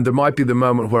 And there might be the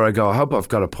moment where I go, I hope I've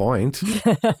got a point.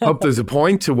 I hope there's a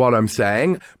point to what I'm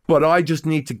saying, but I just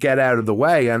need to get out of the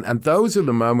way. And those are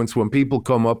the moments when people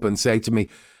come up and say to me,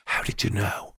 how did you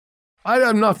know?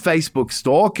 I'm not Facebook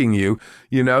stalking you,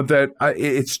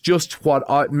 it's just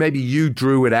maybe you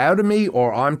drew it out of me,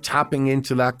 or I'm tapping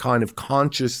into that kind of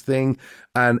conscious thing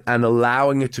and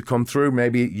allowing it to come through.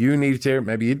 Maybe you needed to hear it,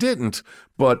 maybe you didn't,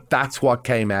 but that's what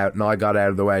came out and I got out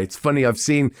of the way. It's funny, I've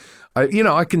seen,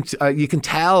 you can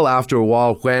tell after a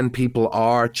while when people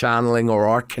are channeling or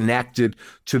are connected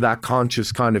to that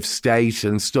conscious kind of state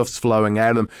and stuff's flowing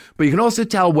out of them. But you can also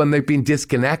tell when they've been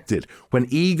disconnected, when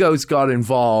egos got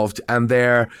involved and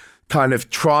they're kind of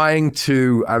trying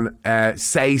to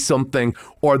say something,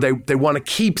 or they want to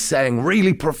keep saying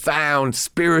really profound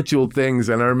spiritual things.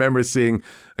 And I remember seeing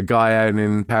a guy out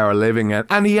in Power Living,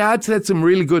 and he had said some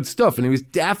really good stuff, and he was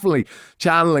definitely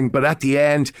channeling, but at the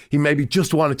end, he maybe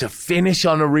just wanted to finish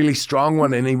on a really strong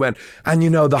one, and he went, and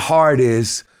the hard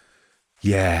is,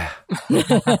 yeah.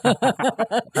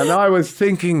 And I was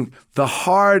thinking, the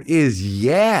heart is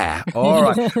yeah. All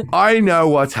right. I know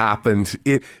what's happened.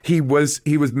 He was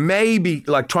maybe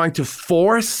like trying to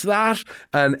force that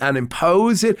and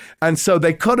impose it. And so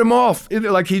they cut him off.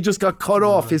 Like he just got cut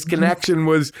off. His connection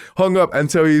was hung up.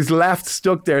 And so he's left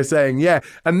stuck there saying, yeah.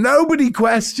 And nobody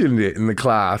questioned it in the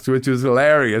class, which was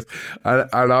hilarious. And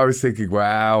I was thinking,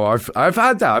 wow, I've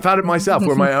had that. I've had it myself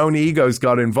where my own egos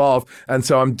got involved. And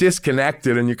so I'm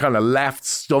disconnected and you're kind of left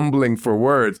stumbling for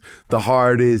words. The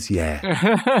heart is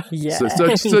yeah. Yeah.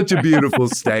 So, such a beautiful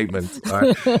statement.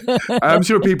 I'm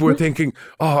sure people were thinking,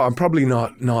 oh, I'm probably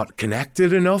not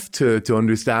connected enough to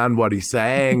understand what he's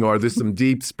saying, or there's some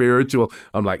deep spiritual.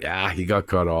 I'm like, he got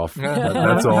cut off.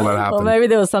 That's all that happened. Or maybe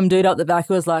there was some dude up the back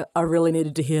who was like, I really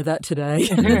needed to hear that today.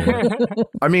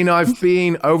 I mean, I've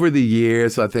been, over the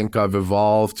years, I think I've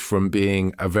evolved from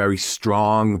being a very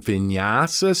strong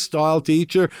vinyasa style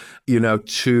teacher,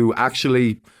 to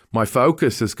actually, my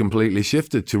focus has completely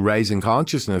shifted to raising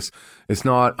consciousness. It's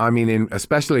not,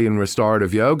 especially in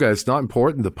restorative yoga, it's not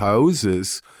important the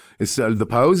poses. The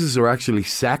poses are actually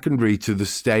secondary to the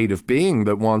state of being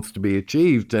that wants to be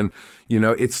achieved. And,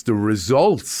 it's the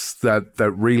results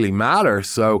that really matter.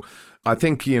 So I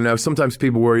think, sometimes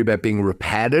people worry about being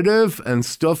repetitive and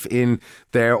stuff in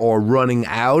there or running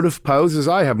out of poses.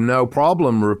 I have no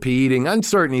problem repeating. And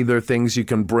certainly there are things you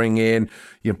can bring in,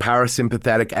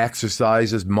 parasympathetic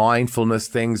exercises, mindfulness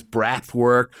things, breath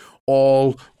work,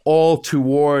 all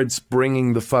towards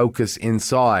bringing the focus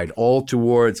inside, all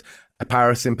towards a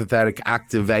parasympathetic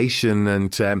activation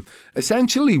and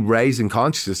essentially raising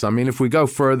consciousness. I mean, if we go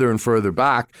further and further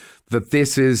back, that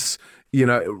this is,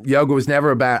 yoga was never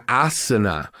about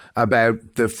asana,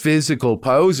 about the physical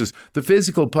poses. The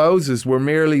physical poses were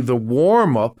merely the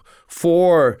warm-up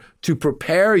to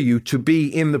prepare you to be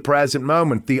in the present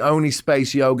moment, the only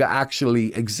space yoga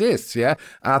actually exists, yeah?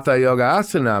 Hatha Yoga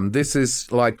Asanam. This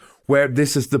is like where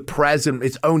this is the present,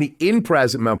 it's only in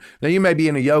present moment. Now you may be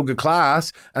in a yoga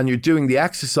class and you're doing the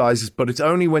exercises, but it's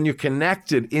only when you're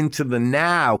connected into the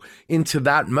now, into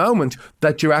that moment,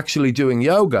 that you're actually doing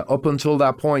yoga. Up until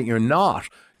that point, you're not.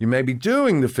 You may be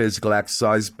doing the physical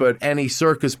exercise, but any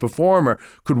circus performer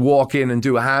could walk in and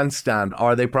do a handstand.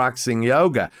 Are they practicing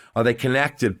yoga? Are they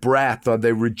connected? Breath? Are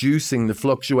they reducing the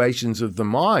fluctuations of the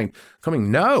mind?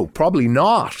 No, probably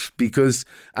not,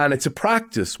 and it's a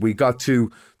practice. We got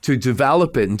to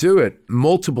develop it and do it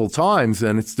multiple times.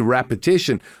 And it's the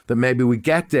repetition that maybe we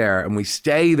get there and we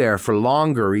stay there for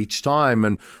longer each time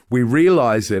and we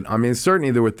realize it. I mean,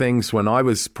 certainly there were things when I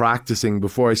was practicing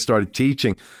before I started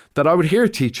teaching that I would hear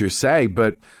teachers say,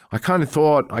 but I kind of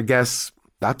thought, I guess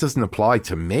that doesn't apply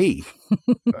to me,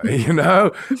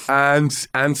 and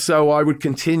so I would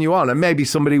continue on, and maybe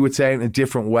somebody would say it in a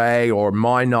different way or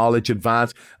my knowledge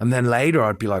advanced. And then later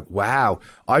I'd be like, wow,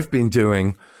 I've been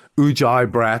doing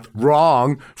Ujjayi breath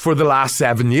wrong for the last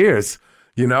 7 years.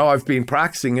 I've been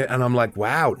practicing it and I'm like,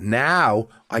 wow, now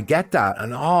I get that.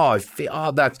 And I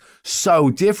feel, that's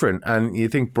so different. And you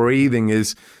think breathing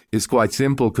is quite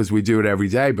simple because we do it every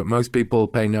day, but most people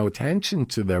pay no attention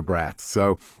to their breath.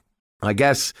 So I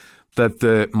guess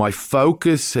that my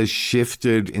focus has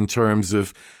shifted in terms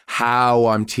of how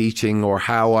I'm teaching or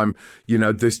how I'm,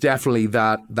 there's definitely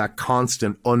that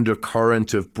constant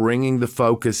undercurrent of bringing the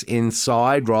focus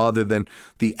inside rather than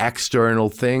the external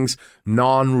things,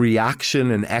 non-reaction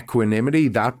and equanimity,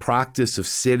 that practice of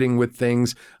sitting with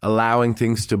things, allowing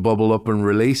things to bubble up and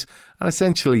release, and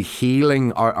essentially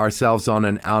healing ourselves on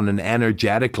an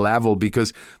energetic level,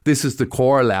 because this is the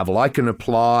core level. I can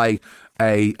apply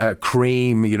a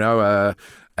cream, a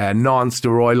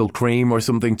non-steroidal cream or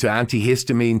something to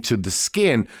antihistamine to the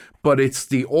skin, but it's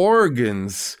the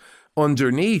organs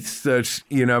underneath that,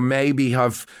 maybe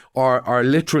are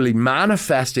literally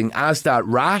manifesting as that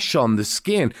rash on the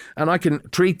skin. And I can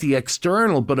treat the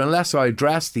external, but unless I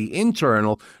address the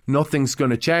internal, nothing's going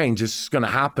to change. It's just going to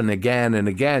happen again and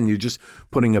again. You're just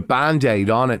putting a Band-Aid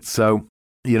on it. So,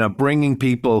 bringing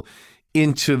people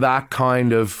into that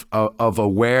kind of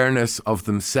awareness of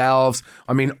themselves.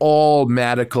 I mean, all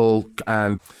medical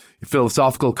and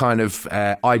philosophical kind of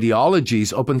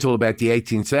ideologies up until about the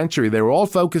 18th century, they were all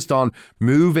focused on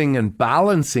moving and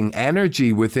balancing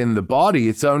energy within the body.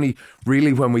 It's only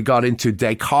really when we got into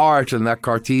Descartes and that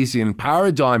Cartesian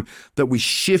paradigm that we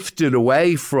shifted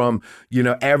away from,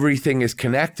 everything is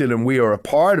connected and we are a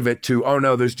part of it, to, oh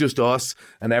no, there's just us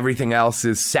and everything else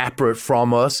is separate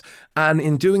from us. And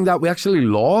in doing that, we actually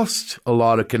lost a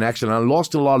lot of connection and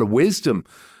lost a lot of wisdom.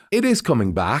 It is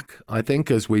coming back, I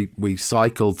think, as we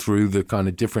cycle through the kind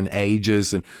of different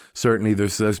ages. And certainly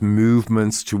there's those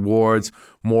movements towards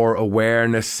more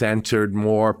awareness-centered,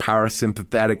 more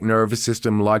parasympathetic nervous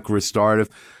system like restorative.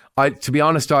 To be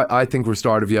honest, I think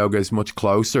restorative yoga is much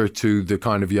closer to the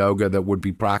kind of yoga that would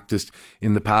be practiced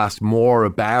in the past, more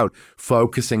about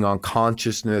focusing on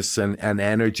consciousness and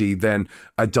energy than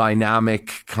a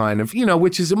dynamic kind of,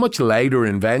 which is a much later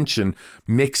invention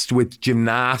mixed with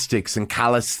gymnastics and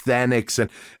calisthenics.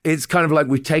 And it's kind of like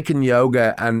we've taken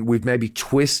yoga and we've maybe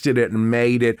twisted it and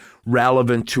made it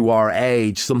relevant to our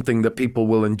age, something that people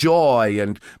will enjoy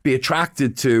and be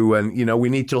attracted to. And, we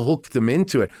need to hook them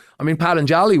into it. I mean,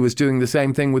 Patanjali was doing the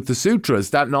same thing with the sutras.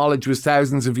 That knowledge was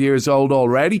thousands of years old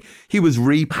already. He was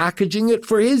repackaging it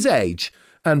for his age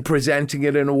and presenting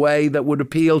it in a way that would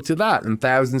appeal to that. And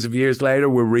thousands of years later,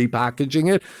 we're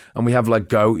repackaging it. And we have like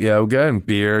goat yoga and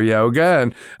beer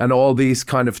yoga and all these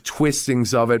kind of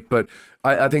twistings of it. But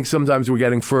I think sometimes we're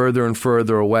getting further and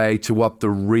further away to what the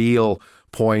real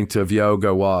point of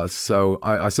yoga was. So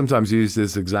I sometimes use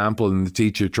this example in the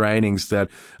teacher trainings that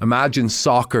imagine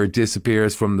soccer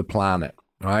disappears from the planet,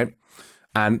 right?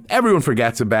 And everyone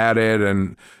forgets about it.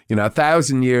 And,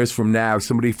 1,000 years from now,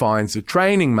 somebody finds a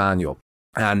training manual.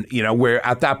 And, we're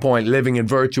at that point living in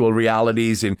virtual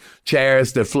realities in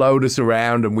chairs that float us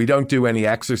around and we don't do any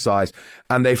exercise.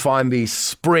 And they find these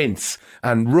sprints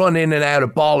and run in and out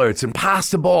of bollards and pass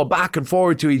the ball back and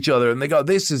forward to each other. And they go,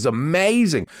 this is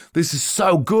amazing. This is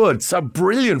so good, so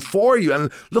brilliant for you. And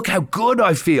look how good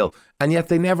I feel. And yet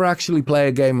they never actually play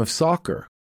a game of soccer.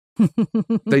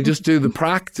 They just do the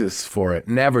practice for it,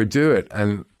 never do it.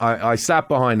 And I sat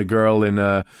behind a girl in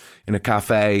a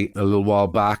cafe a little while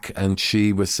back, and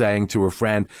she was saying to her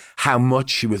friend how much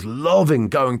she was loving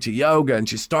going to yoga, and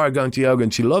she started going to yoga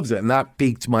and she loves it. And that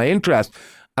piqued my interest.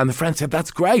 And the friend said,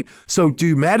 that's great. So do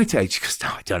you meditate? She goes, no,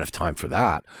 I don't have time for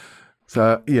that.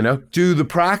 So, do the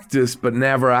practice, but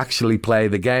never actually play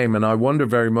the game. And I wonder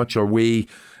very much, are we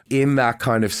in that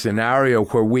kind of scenario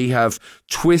where we have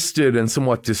twisted and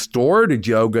somewhat distorted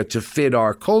yoga to fit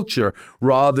our culture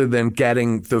rather than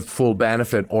getting the full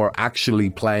benefit or actually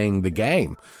playing the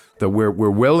game? That we're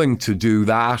willing to do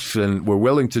that and we're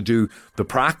willing to do the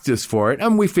practice for it.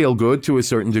 And we feel good to a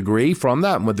certain degree from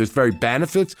that. And there's very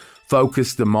benefits.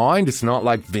 Focus the mind. It's not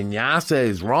like vinyasa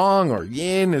is wrong or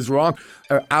yin is wrong.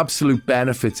 There are absolute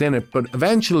benefits in it. But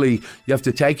eventually you have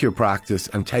to take your practice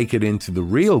and take it into the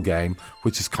real game,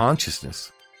 which is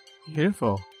consciousness.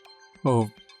 Beautiful.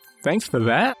 Well, thanks for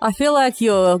that. I feel like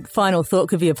your final thought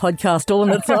could be a podcast all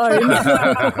on its own.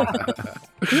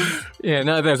 Yeah,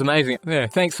 no, that was amazing. Yeah,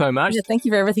 thanks so much. Yeah, thank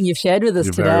you for everything you've shared with us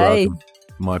You're today. Very welcome.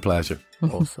 My pleasure.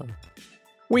 Awesome.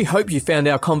 We hope you found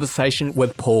our conversation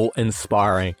with Paul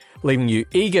inspiring, leaving you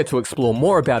eager to explore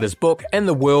more about his book and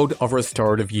the world of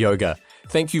restorative yoga.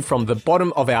 Thank you from the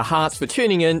bottom of our hearts for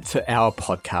tuning in to our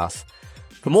podcast.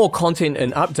 For more content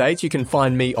and updates, you can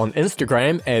find me on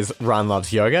Instagram as Ran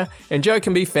Loves Yoga, and Joe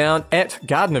can be found at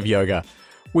Garden of Yoga.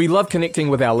 We love connecting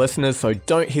with our listeners, so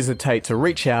don't hesitate to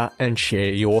reach out and share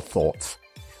your thoughts.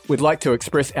 We'd like to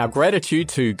express our gratitude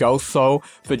to Ghost Soul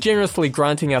for generously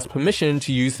granting us permission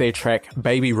to use their track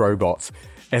Baby Robots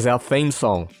as our theme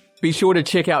song. Be sure to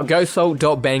check out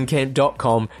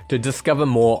ghostsoul.bandcamp.com to discover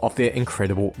more of their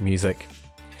incredible music.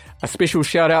 A special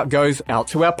shout out goes out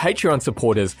to our Patreon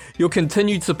supporters. Your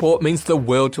continued support means the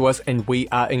world to us and we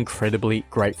are incredibly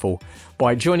grateful.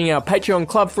 By joining our Patreon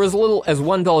club for as little as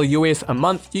 $1 US a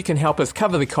month, you can help us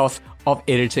cover the cost of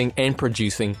editing and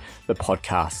producing the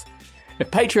podcast. If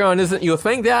Patreon isn't your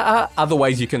thing, there are other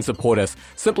ways you can support us.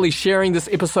 Simply sharing this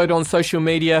episode on social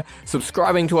media,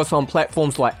 subscribing to us on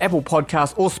platforms like Apple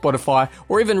Podcasts or Spotify,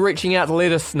 or even reaching out to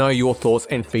let us know your thoughts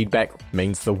and feedback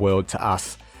means the world to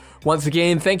us. Once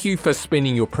again, thank you for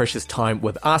spending your precious time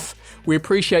with us. We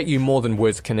appreciate you more than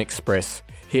words can express.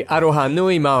 He aroha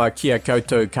nui maua kia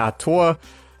koutou katoa,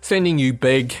 sending you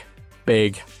big,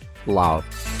 big love.